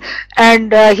word,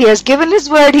 and he has given his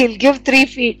word, he'll give 3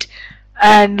 feet.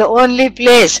 And the only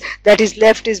place that is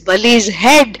left is Bali's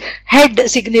head. Head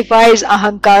signifies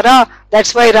ahankara.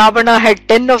 That's why Ravana had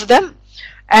 10 of them.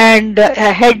 And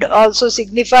head also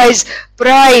signifies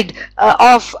pride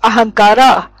of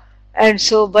ahankara. And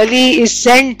so Bali is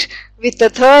sent with the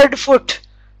 3rd foot,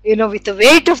 with the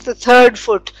weight of the 3rd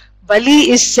foot. Bali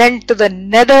is sent to the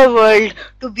nether world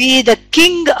to be the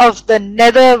king of the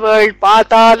nether world,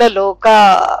 Patala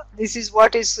Loka. This is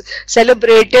what is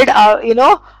celebrated,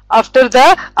 after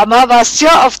the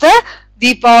Amavasya of the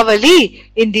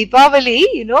Deepavali. In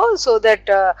Deepavali, so that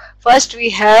first we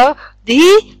have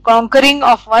the conquering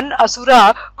of one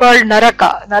asura called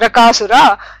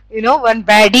Narakasura, one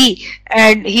baddie,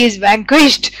 and he is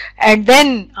vanquished. And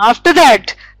then after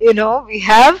that, we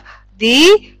have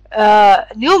the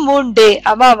new moon day,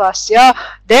 Amavasya.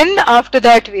 Then after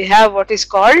that we have what is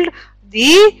called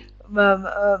the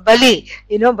Bali,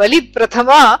 Bali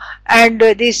Prathama, and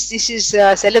this is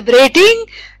celebrating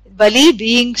Bali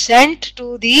being sent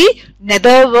to the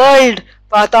nether world,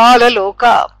 Patala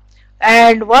Loka.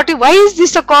 And why is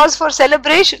this a cause for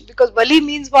celebration? Because Bali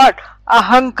means what?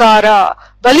 Ahankara.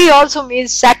 Bali also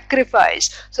means sacrifice.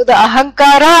 So the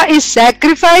ahankara is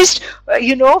sacrificed,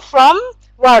 from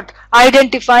what?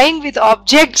 Identifying with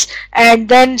objects, and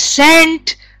then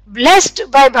sent, blessed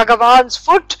by Bhagavan's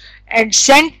foot, and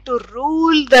sent to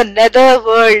rule the nether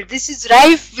world. This is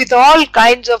rife with all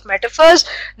kinds of metaphors.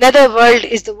 Nether world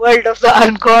is the world of the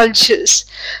unconscious.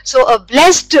 So a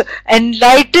blessed,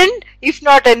 enlightened, if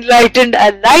not enlightened,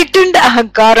 enlightened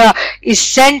ahankara is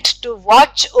sent to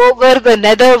watch over the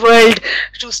nether world,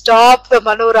 to stop the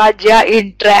Manorājya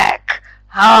in track.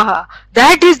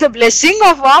 That is the blessing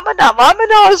of Vamana.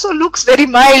 Vamana also looks very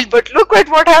mild, but look at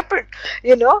what happened,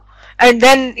 And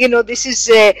then, this is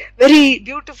a very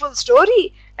beautiful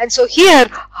story. And so here,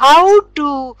 how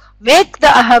to make the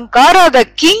ahankara the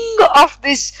king of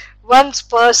this one's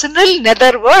personal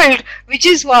nether world, which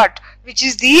is what? Which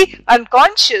is the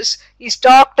unconscious, is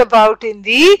talked about in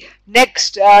the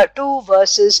next 2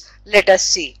 verses. Let us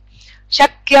see.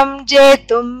 Shakyam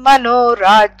jetum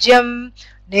manorājyam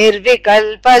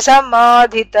nirvikalpa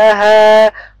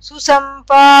samadhitah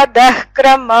susampadah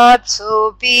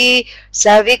kramatsopi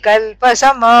savikalpa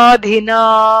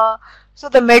samadhina. So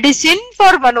the medicine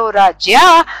for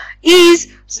Manorājya is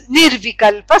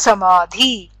nirvikalpa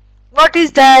samadhi. What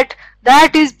is that?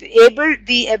 That is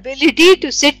the ability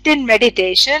to sit in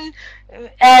meditation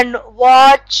and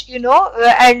watch,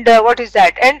 and what is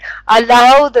that? And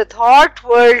allow the thought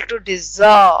world to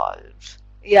dissolve.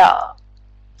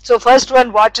 So first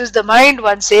one watches the mind,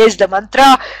 one says the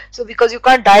mantra. So because you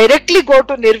can't directly go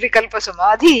to nirvikalpa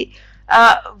samadhi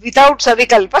without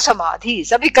savikalpa samadhi.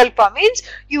 Savikalpa means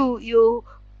you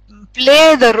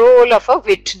play the role of a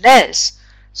witness.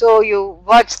 So you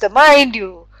watch the mind,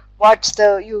 you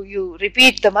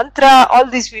repeat the mantra. All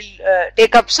this will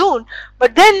take up soon.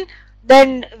 But then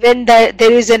when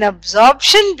there is an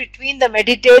absorption between the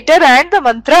meditator and the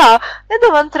mantra, then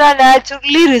the mantra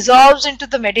naturally resolves into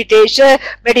the meditator.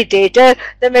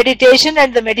 The meditation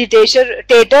and the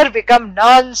meditator become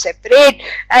non-separate,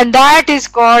 and that is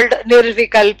called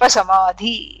nirvikalpa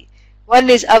samadhi. One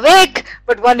is awake,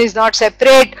 but one is not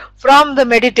separate from the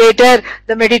meditator.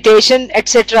 The meditation,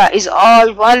 etc., is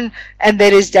all one, and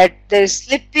there is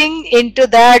slipping into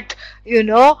that,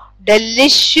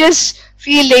 delicious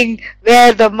feeling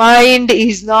where the mind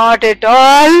is not at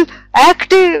all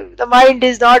active. The mind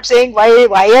is not saying, why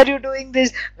are you doing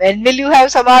this? When will you have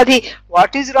samadhi?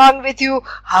 What is wrong with you?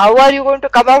 How are you going to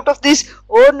come out of this?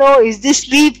 Oh no, is this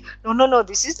sleep? No,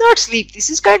 this is not sleep.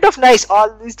 This is kind of nice. All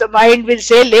this the mind will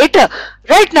say later.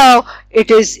 Right now,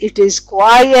 it is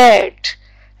quiet.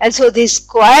 And so this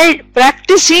quiet,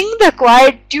 practicing the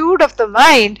quietude of the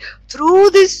mind through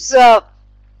this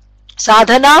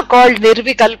sadhana called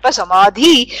nirvikalpa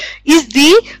samadhi is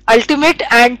the ultimate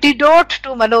antidote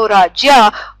to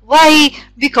Manorājya. Why?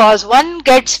 Because one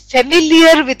gets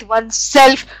familiar with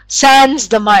oneself sans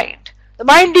the mind. The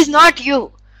mind is not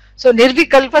you. So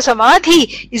nirvikalpa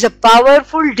samadhi is a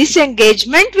powerful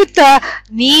disengagement with the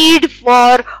need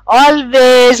for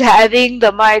always having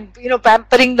the mind,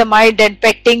 pampering the mind and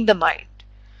petting the mind.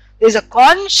 There is a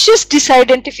conscious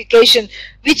disidentification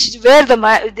where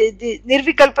the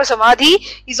nirvikalpa samadhi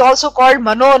is also called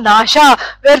manonāśa,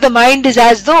 where the mind is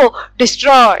as though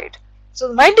destroyed. So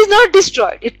the mind is not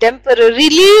destroyed. It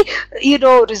temporarily,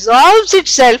 resolves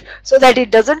itself so that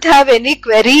it doesn't have any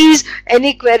queries,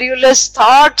 any querulous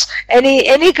thoughts,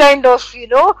 any kind of,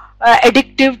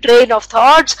 addictive train of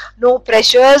thoughts, no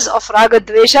pressures of raga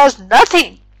dveshas,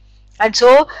 nothing. And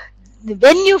so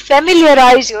when you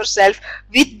familiarize yourself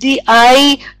with the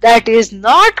I that is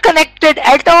not connected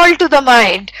at all to the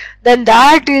mind, then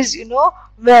that is,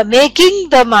 making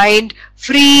the mind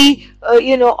free,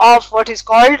 of what is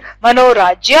called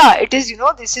Manorājya. It is,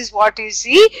 this is what is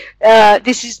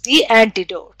this is the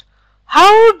antidote.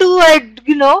 How do I,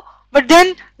 but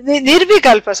then the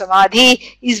nirvikalpa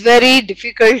samadhi is very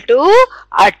difficult to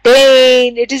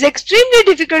attain. It is extremely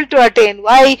difficult to attain.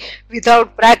 Why?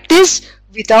 Without practice,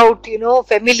 without,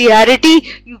 familiarity,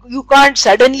 you can't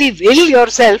suddenly will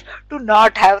yourself to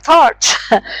not have thoughts.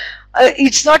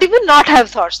 It's not even not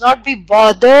have thoughts, not be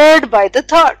bothered by the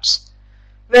thoughts,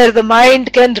 where the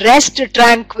mind can rest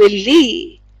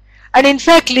tranquilly. And in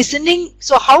fact, listening,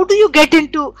 so how do you get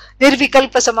into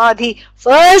nirvikalpa samadhi?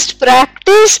 First,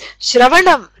 practice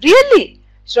shravanam. Really,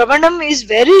 shravanam is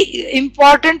very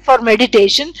important for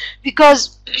meditation,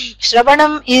 because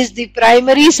shravanam is the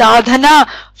primary sadhana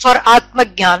for atma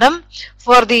jnanam,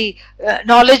 for the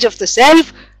knowledge of the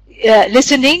self,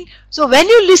 listening. So when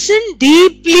you listen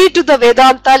deeply to the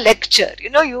Vedanta lecture,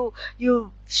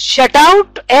 you shut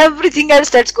out everything else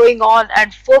that's going on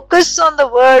and focus on the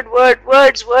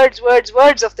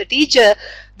words of the teacher,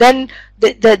 then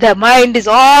the mind is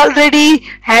already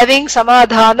having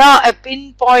samadhana, a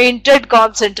pinpointed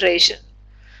concentration.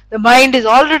 The mind is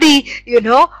already,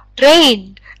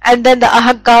 trained, and then the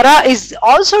ahankara is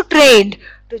also trained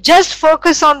to just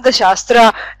focus on the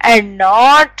shastra and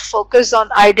not focus on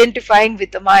identifying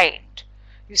with the mind.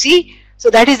 You see? So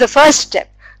that is the first step.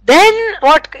 Then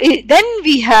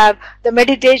we have the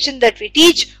meditation that we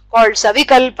teach called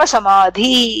savikalpa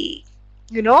samadhi.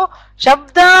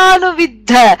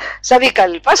 Shabdanuviddha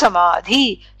savikalpa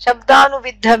samadhi.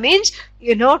 Shabdanuviddha means,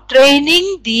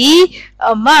 training the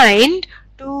mind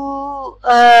to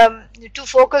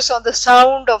focus on the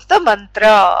sound of the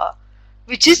mantra,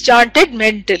 which is chanted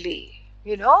mentally,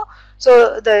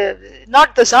 So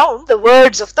not the sound, the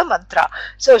words of the mantra.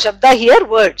 So Shabda here,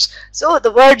 words. So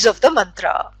the words of the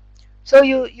mantra. So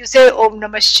you say Om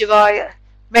Namah Shivaya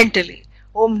mentally.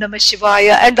 Om Namah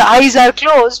Shivaya, and the eyes are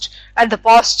closed and the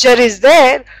posture is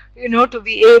there, to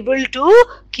be able to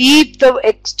keep the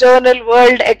external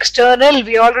world external.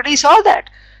 We already saw that.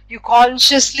 You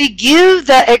consciously give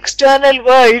the external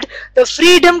world the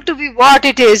freedom to be what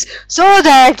it is, so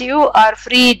that you are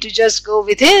free to just go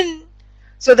within,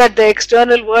 so that the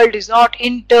external world is not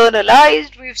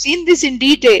internalized. We've seen this in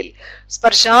detail.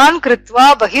 Sparshan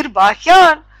kritva bahir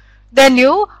bahyan. Then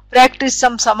you practice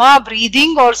some sama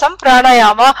breathing or some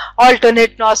pranayama,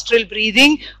 alternate nostril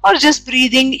breathing, or just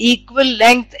breathing equal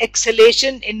length,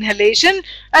 exhalation, inhalation.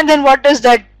 And then what does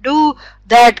that do?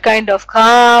 That kind of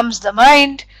calms the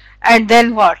mind. And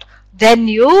then what? Then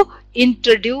you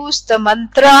introduce the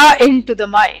mantra into the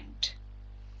mind.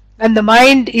 And the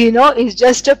mind, is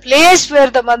just a place where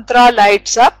the mantra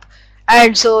lights up.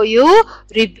 And so you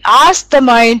ask the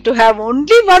mind to have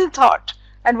only one thought.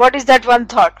 And what is that one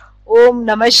thought? Om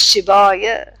Namah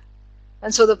Shivaya.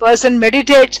 And so the person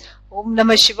meditates, Om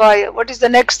Namah Shivaya. What is the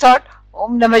next thought?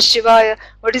 Om Namah Shivaya.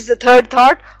 What is the third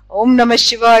thought? Om Namah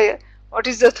Shivaya. What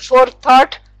is the fourth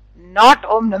thought? Not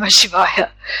Om Namah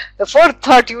Shivaya. The fourth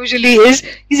thought usually is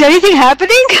anything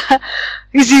happening?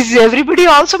 Is everybody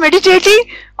also meditating?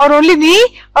 Or only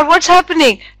me? Or what's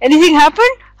happening? Anything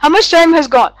happened? How much time has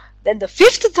gone? Then the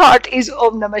fifth thought is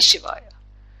Om Namah Shivaya.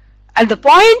 And the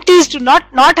point is to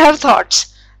not have thoughts.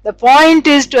 The point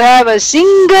is to have a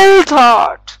single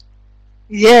thought.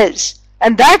 Yes.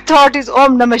 And that thought is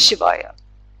Om Namah Shivaya.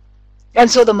 And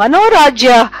so the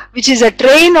Manorājya, which is a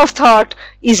train of thought,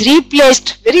 is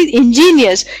replaced, very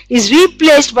ingenious, is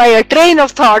replaced by a train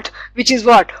of thought, which is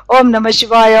what? Om Namah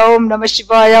Shivaya, Om Namah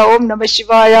Shivaya, Om Namah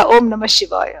Shivaya, Om Namah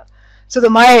Shivaya. So the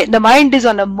mind is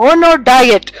on a mono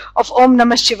diet of Om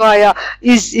Namah Shivaya,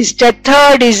 is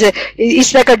tethered, is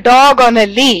like a dog on a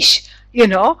leash,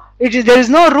 There is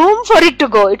no room for it to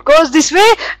go. It goes this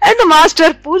way and the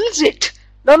master pulls it.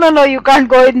 No, you can't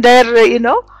go in there,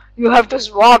 You have to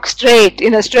walk straight,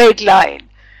 in a straight line.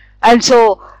 And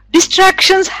so,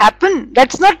 distractions happen.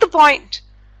 That's not the point.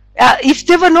 If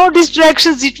there were no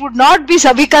distractions, it would not be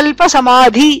savikalpa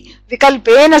samadhi.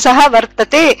 Vikalpena saha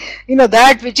vartate.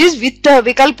 That which is with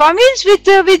vikalpa means with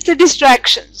the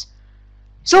distractions.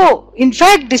 So, in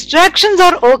fact, distractions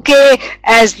are okay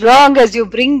as long as you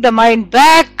bring the mind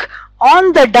back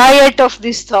on the diet of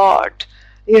this thought.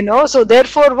 So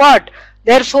therefore what?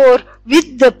 Therefore,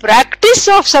 with the practice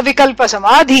of savikalpa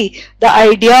samadhi, the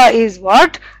idea is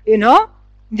what?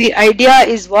 The idea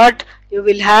is what? You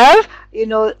will have,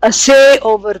 a say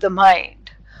over the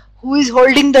mind. Who is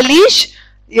holding the leash?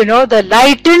 The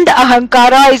lightened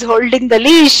ahankara is holding the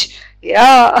leash.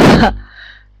 Yeah.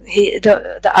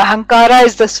 The ahankara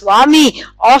is the swami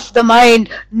of the mind,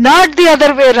 not the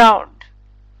other way around.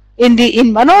 In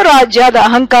Manorājya, the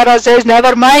ahankara says,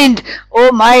 never mind,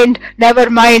 oh mind, never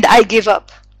mind, I give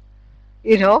up.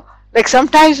 Like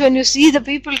sometimes when you see the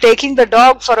people taking the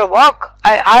dog for a walk,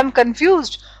 I'm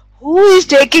confused. Who is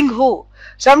taking who?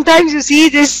 Sometimes you see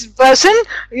this person,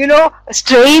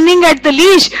 straining at the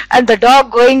leash and the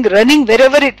dog running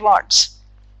wherever it wants.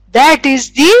 That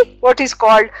is what is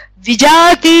called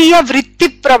vijatiya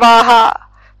vritti pravaha.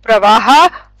 Pravaha,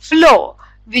 flow.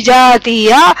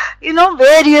 Vijatiya,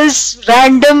 various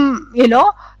random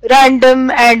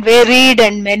and varied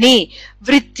and many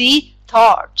vritti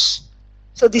thoughts.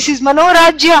 So this is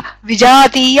Manorājya,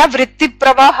 vijatiya vritti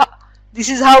pravaha. This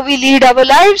is how we lead our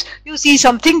lives. You see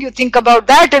something, you think about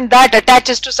that, and that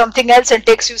attaches to something else and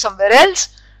takes you somewhere else.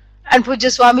 And Pujya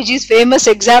Swamiji's famous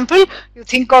example, you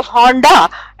think of Honda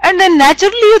and then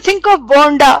naturally you think of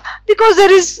Bonda, because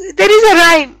there is a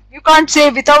rhyme. You can't say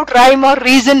without rhyme or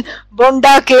reason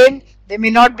Bonda came. There may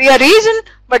not be a reason,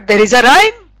 but there is a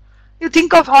rhyme. You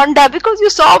think of Honda because you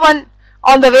saw one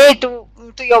on the way to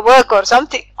your work or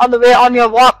something, on your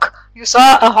walk. You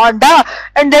saw a Honda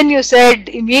and then you said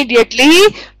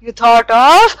immediately, you thought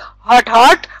of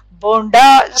hot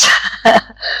Bondas.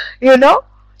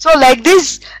 So like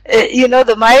this,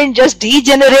 the mind just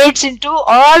degenerates into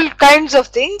all kinds of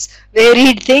things,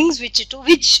 varied things to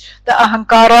which the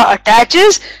ahankara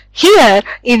attaches. Here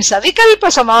in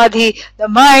savikalpa samadhi, the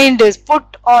mind is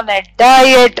put on a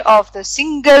diet of the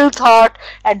single thought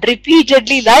and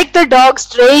repeatedly, like the dog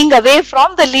straying away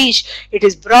from the leash, it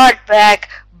is brought back,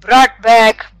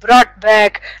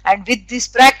 and with this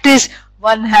practice,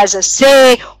 one has a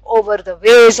say over the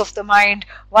ways of the mind.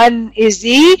 One is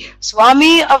the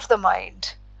Swami of the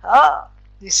mind.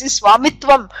 This is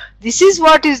Swamitvam. This is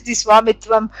what is the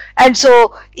Swamitvam. And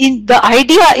so, the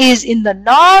idea is in the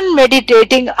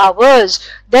non-meditating hours,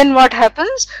 then what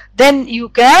happens? Then you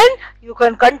can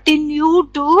continue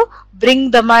to bring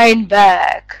the mind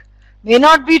back. May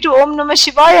not be to Om Namah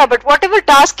Shivaya, but whatever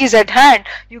task is at hand,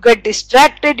 you get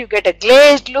distracted, you get a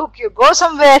glazed look, you go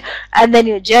somewhere, and then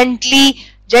you gently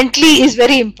is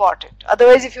very important.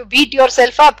 Otherwise, if you beat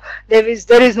yourself up, there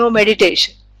is no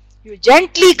meditation. You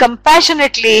gently,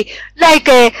 compassionately, like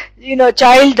a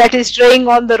child that is straying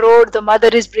on the road, the mother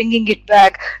is bringing it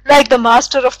back. Like the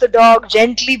master of the dog,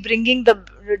 gently bringing the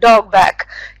dog back.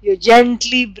 You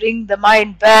gently bring the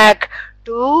mind back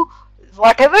to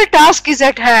whatever task is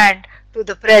at hand, to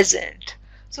the present.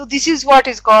 So this is what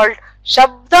is called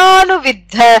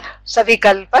Shabdanuviddha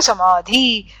Savikalpa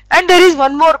Samadhi. And there is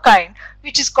one more kind,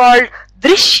 which is called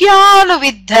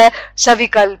Drishyanuviddha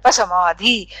Savikalpa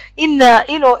Samadhi. In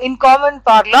common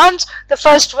parlance, the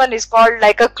first one is called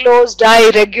like a closed eye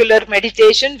regular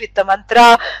meditation with the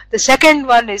mantra. The second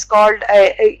one is called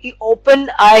a open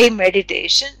eye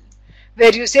meditation,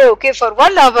 where you say, okay, for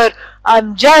 1 hour,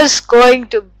 I'm just going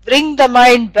to bring the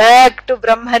mind back to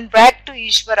Brahman, back to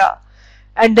Īśvara.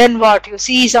 And then what? You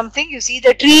see something, you see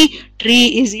the tree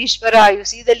is Īśvara. You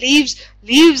see the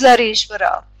leaves are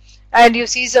Īśvara. And you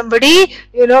see somebody,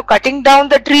 cutting down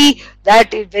the tree,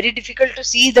 that is very difficult to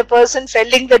see the person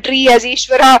felling the tree as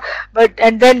Īśvara,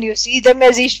 and then you see them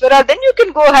as Īśvara, then you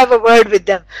can go have a word with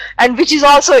them, and which is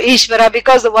also Īśvara,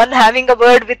 because the one having a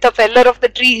word with the feller of the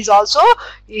tree is also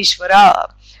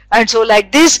Īśvara. And so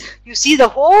like this, you see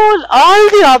all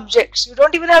the objects. You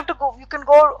don't even have to go, you can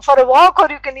go for a walk, or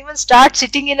you can even start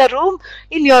sitting in your room,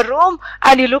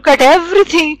 and you look at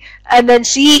everything and then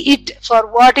see it for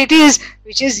what it is,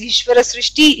 which is Īśvara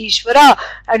Srishti, Īśvara,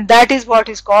 and that is what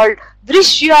is called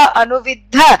Drishya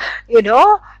Anuviddha,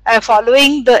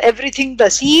 following everything, the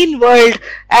seen world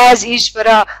as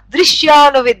Īśvara,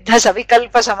 Drishyanuviddha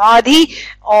Savikalpa Samadhi,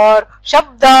 or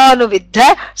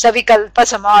Shabdanuviddha Savikalpa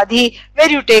Samadhi, where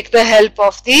you take the help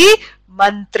of the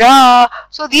mantra.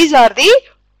 So these are the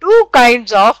two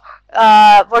kinds of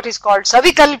what is called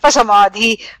savikalpa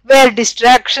samadhi, where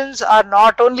distractions are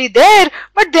not only there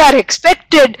but they are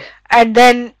expected, and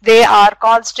then they are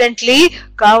constantly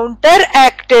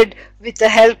counteracted with the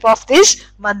help of this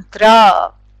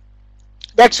mantra.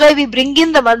 That's why we bring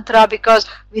in the mantra, because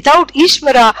without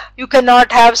Īśvara you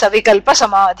cannot have savikalpa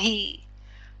samadhi.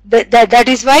 That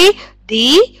is why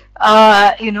the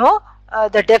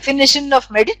the definition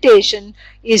of meditation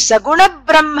is saguna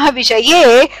brahma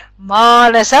vishaye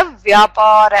manasa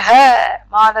vyapara.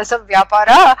 Manasa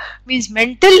vyapara means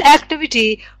mental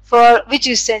activity for which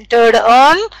is centered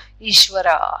on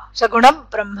Īśvara. Sagunam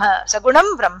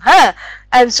Brahma.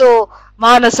 And so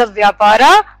manasa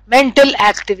vyapara, mental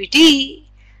activity.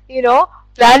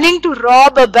 Planning to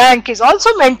rob a bank is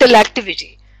also mental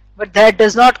activity. But that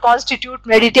does not constitute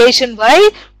meditation. Why?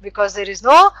 Because there is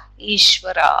no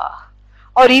Īśvara.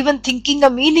 Or even thinking a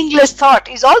meaningless thought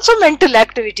is also mental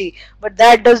activity. But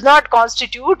that does not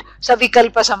constitute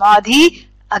savikalpa samadhi.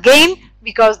 Again,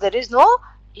 because there is no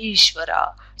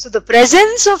Īśvara. So the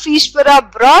presence of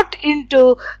Īśvara brought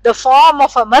into the form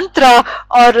of a mantra,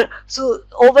 or so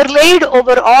overlaid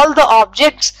over all the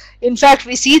objects. In fact,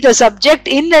 we see the subject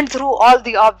in and through all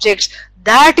the objects.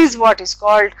 That is what is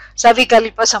called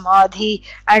savikalpa samadhi.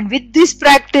 And with this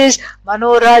practice,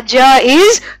 Manorājya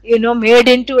is made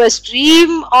into a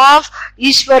stream of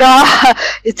Īśvara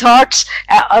thoughts,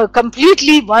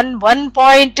 completely one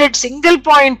pointed, single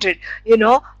pointed,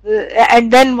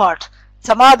 and then what?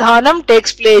 Samadhanam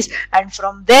takes place, and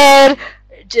from there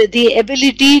the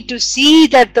ability to see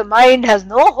that the mind has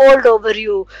no hold over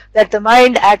you, that the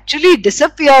mind actually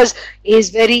disappears, is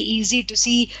very easy to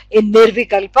see in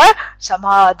Nirvikalpa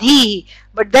Samadhi.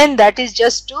 But then that is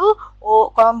just to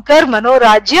conquer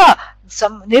Manorājya.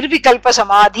 Some Nirvikalpa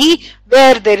Samadhi,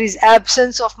 where there is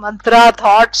absence of mantra,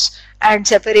 thoughts and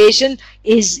separation,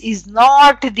 is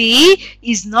not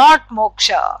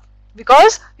moksha,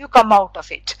 because you come out of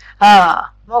it.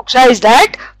 Moksha is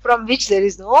that from which there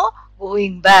is no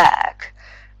going back.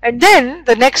 And then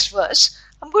the next verse,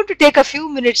 I'm going to take a few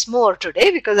minutes more today,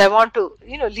 because I want to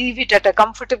leave it at a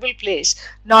comfortable place,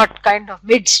 not kind of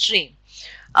midstream.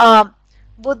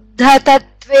 Buddha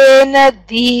tattvena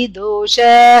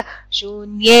didosha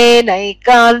shunyena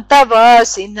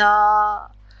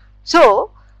ekantavasina.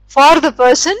 So for the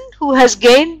person who has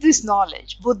gained this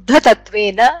knowledge, Buddha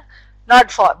tattvena,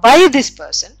 by this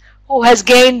person who has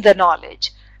gained the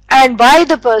knowledge, and by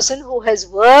the person who has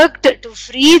worked to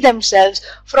free themselves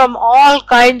from all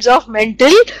kinds of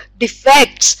mental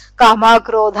defects, kāma,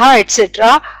 krodha,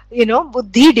 etc.,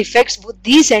 buddhi defects,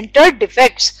 buddhi centered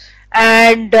defects,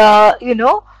 and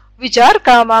which are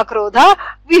kāma, krodha,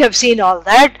 we have seen all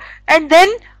that. And then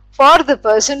for the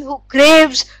person who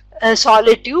craves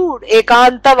solitude,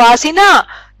 ekanta vasina,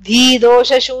 dhi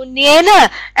dosha shunyena,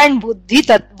 and buddha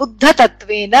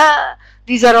tattvena,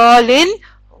 these are all in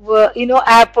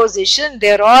apposition.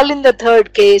 They are all in the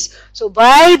third case. So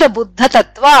by the Buddha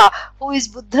Tattva, who is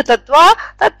Buddha Tattva?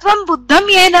 Tattvam Buddham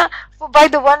yena. By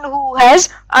the one who has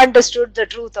understood the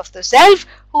truth of the self,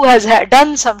 who has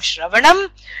done some shravanam,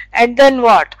 and then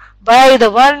what? By the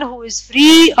one who is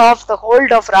free of the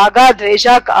hold of raga,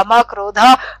 dvesha, kāma,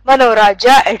 krodha,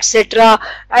 Manorājya, etc.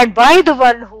 And by the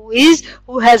one who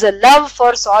has a love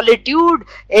for solitude,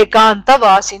 ekanta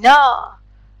vasina.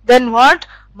 Then what?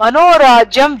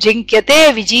 Manorājyam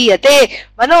jinkyate vijiyate.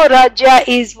 Manorājya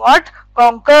is what?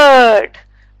 Conquered.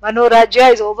 Manorājya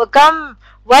is overcome.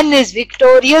 One is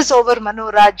victorious over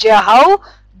Manorājya. How?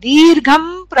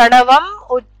 Dirgham pranavam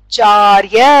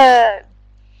uchcharya.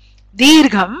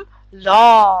 Dirgham,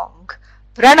 long.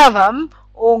 Pranavam,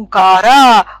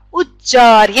 onkara.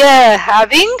 Uchcharya,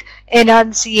 having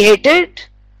enunciated,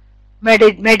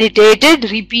 meditated,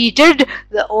 repeated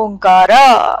the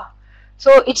onkara.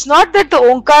 So it's not that the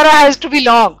onkara has to be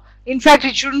long. In fact,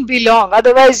 it shouldn't be long.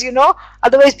 Otherwise,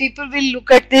 people will look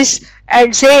at this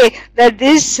and say that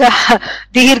this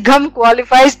dirgham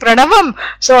qualifies pranavam.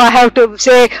 So I have to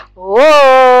say, Om.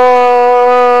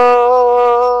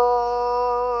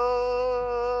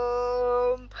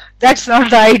 That's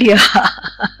not the idea.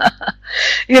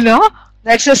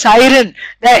 That's a siren.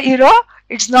 That,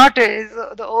 it's not,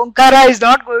 the onkara is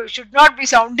not, should not be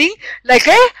sounding like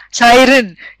a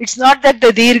siren. It's not that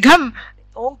the dirgham,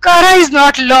 onkara is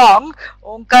not long,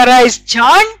 onkara is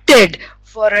chanted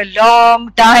for a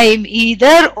long time,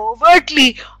 either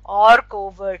overtly or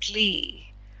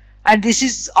covertly. And this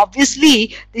is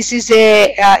obviously, this is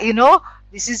a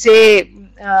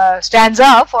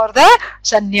stanza for the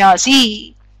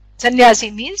sannyasi. Sannyasi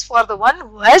means for the one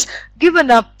who has given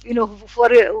up, for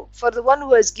the one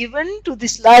who has given to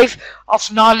this life of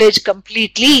knowledge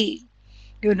completely,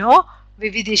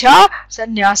 Vividisha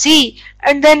sannyasi.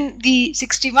 And then the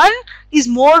 61 is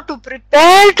more to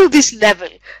prepare to this level.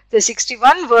 The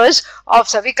 61 verse of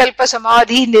Savikalpa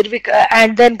Samadhi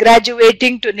and then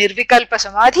graduating to Nirvikalpa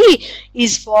Samadhi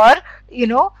is for,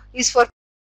 is for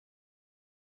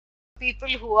people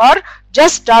who are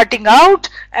just starting out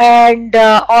and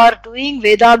or doing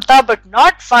Vedanta but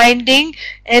not finding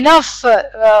enough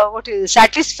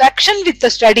satisfaction with the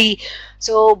study.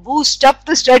 So boost up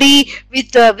the study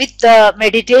with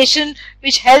meditation,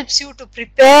 which helps you to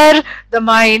prepare the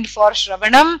mind for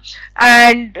Shravanam,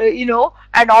 and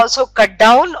and also cut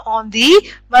down on the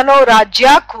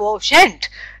Manorājya quotient.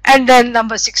 And then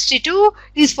number 62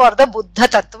 is for the Buddha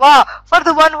Tattva, for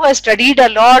the one who has studied a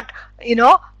lot,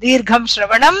 Dirgham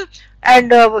Shravanam,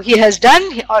 and he has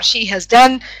done or she has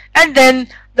done, and then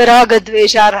the Raga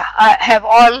Dvesha have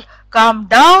all calmed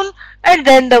down, and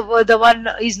then the one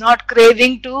is not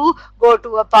craving to go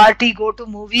to a party, go to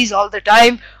movies all the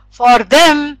time. For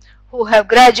them who have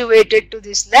graduated to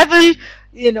this level,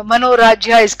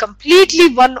 Manorājya is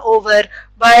completely won over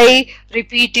by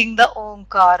repeating the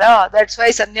Omkara. That's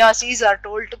why sannyasis are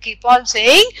told to keep on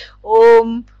saying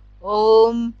Om,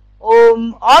 Om,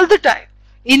 Om all the time.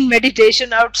 In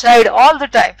meditation, outside, all the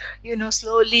time.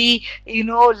 Slowly,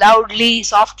 loudly,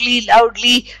 softly,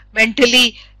 loudly,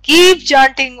 mentally. Keep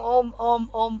chanting Om, Om,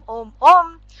 Om, Om,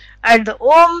 Om. And the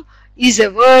Om is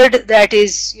a word that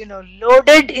is,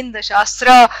 loaded in the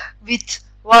Shastra with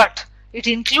what? It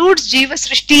includes Jīva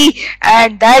Srishti,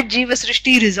 and that Jīva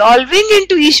Srishti resolving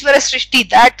into Īśvara Srishti.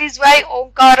 That is why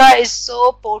Omkara is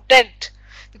so potent,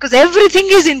 because everything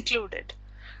is included.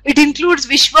 It includes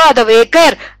Vishwa, the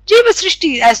waker, Jīva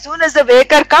Srishti. As soon as the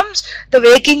waker comes, the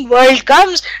waking world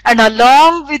comes, and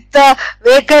along with the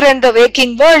waker and the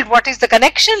waking world, what is the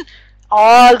connection?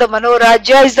 All the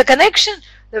Manorājya is the connection.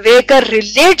 The waker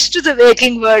relates to the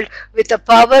waking world with a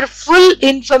powerful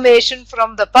information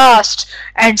from the past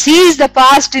and sees the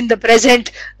past in the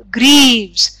present,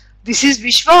 grieves. This is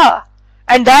Vishwa.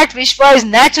 And that Vishwa is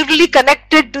naturally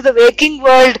connected to the waking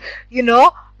world,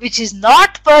 which is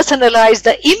not personalized,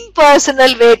 the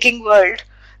impersonal waking world,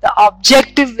 the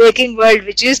objective waking world,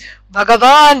 which is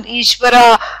Bhagavan,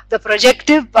 Īśvara, the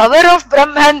projective power of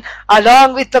Brahman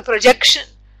along with the projection.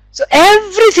 So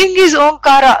everything is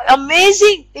Omkara.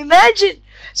 Amazing. Imagine.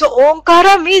 So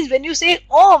Omkara means when you say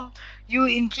Om, you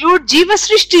include Jīva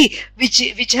Srishti,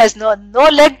 which has no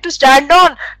leg to stand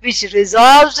on, which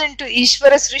resolves into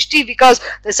Īśvara Srishti, because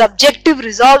the subjective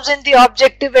resolves in the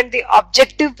objective and the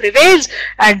objective prevails,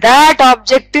 and that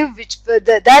objective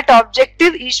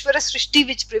Īśvara Srishti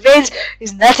which prevails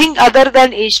is nothing other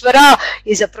than Īśvara,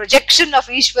 is a projection of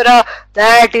Īśvara.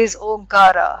 That is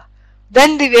Omkara.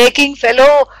 Then the waking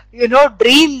fellow,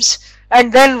 dreams,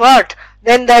 and then what?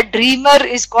 Then that dreamer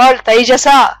is called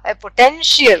Taijasa, a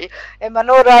potential, a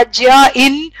Manorājya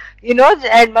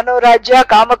and Manorājya,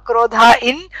 kāma, krodha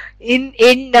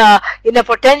in a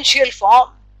potential form,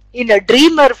 in a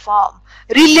dreamer form,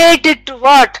 related to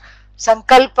what?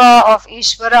 Sankalpa of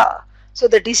Īśvara. So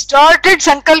the distorted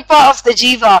sankalpa of the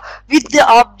jīva with the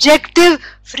objective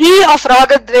free of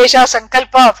raga dvesha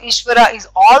sankalpa of Īśvara is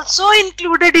also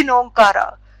included in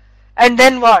Omkara. And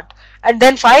then what? And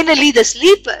then finally the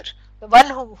sleeper, the one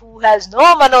who has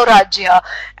no Manorājya,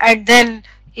 and then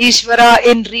Īśvara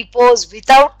in repose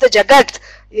without the Jagat,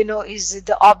 is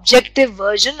the objective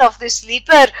version of this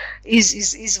sleeper,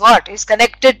 is what? Is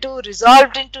connected to,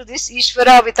 resolved into this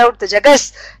Īśvara without the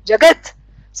Jagat.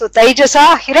 So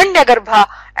Taijasa, Hiranyagarbha,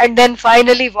 and then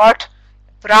finally what?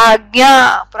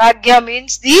 Prajna. Prajna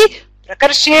means the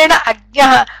Prakarshena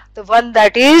Ajna, the one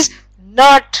that is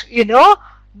not,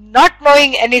 not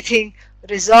knowing anything,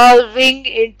 resolving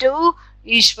into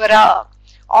Īśvara.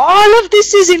 All of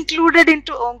this is included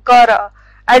into Omkara.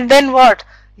 And then what?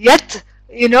 Yat,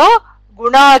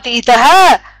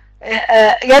 Gunatitaha,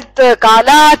 Yat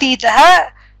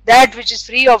Kalatitaha, that which is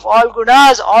free of all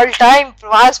gunas, all time,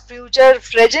 past, future,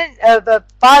 present,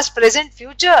 past, present,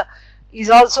 future,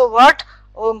 is also what?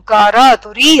 Omkara,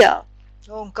 Turiya.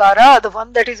 Omkara, the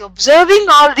one that is observing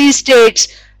all these states,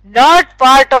 not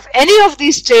part of any of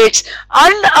these states,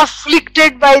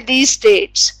 unafflicted by these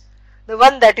states. The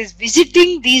one that is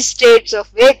visiting these states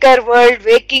of waker world,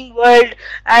 waking world,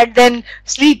 and then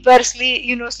sleeper,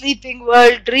 sleeping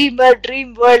world, dreamer,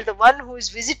 dream world, the one who is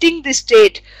visiting this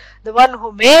state, the one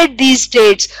who made these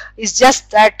states is just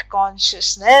that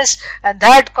consciousness, and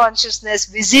that consciousness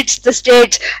visits the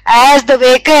states as the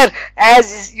waker,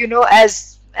 as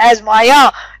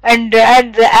Maya, and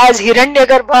as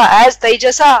Hiranyagarbha, as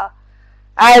Taijasa,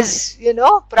 as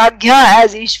Prajna,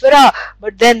 as Īśvara.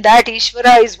 But then that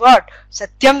Īśvara is what?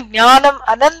 Satyam Jnanam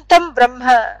Anantam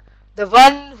Brahma. the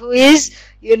one who is,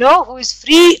 who is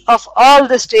free of all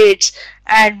the states,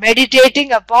 and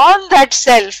meditating upon that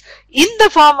self in the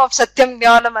form of Satyam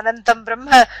Jnanam Anantam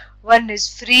Brahma, one is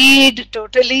freed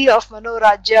totally of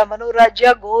Manorājya.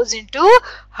 Manorājya goes into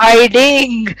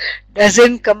hiding,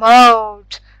 doesn't come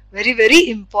out. Very, very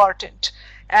important.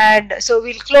 And so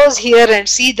we'll close here and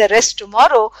see the rest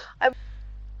tomorrow.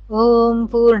 Om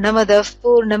Purnamadav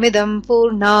Purnamidam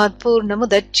Purnat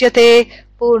Purnamudachyate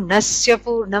Purnasya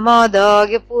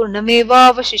Purnamadagya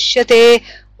Purnamevavashishyate.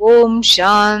 Om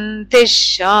Shanti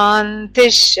Shanti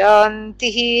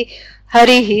Shanti.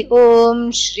 Harihi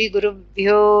Om Shri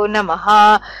Gurubhyo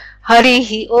Namaha.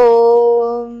 Harihi Om.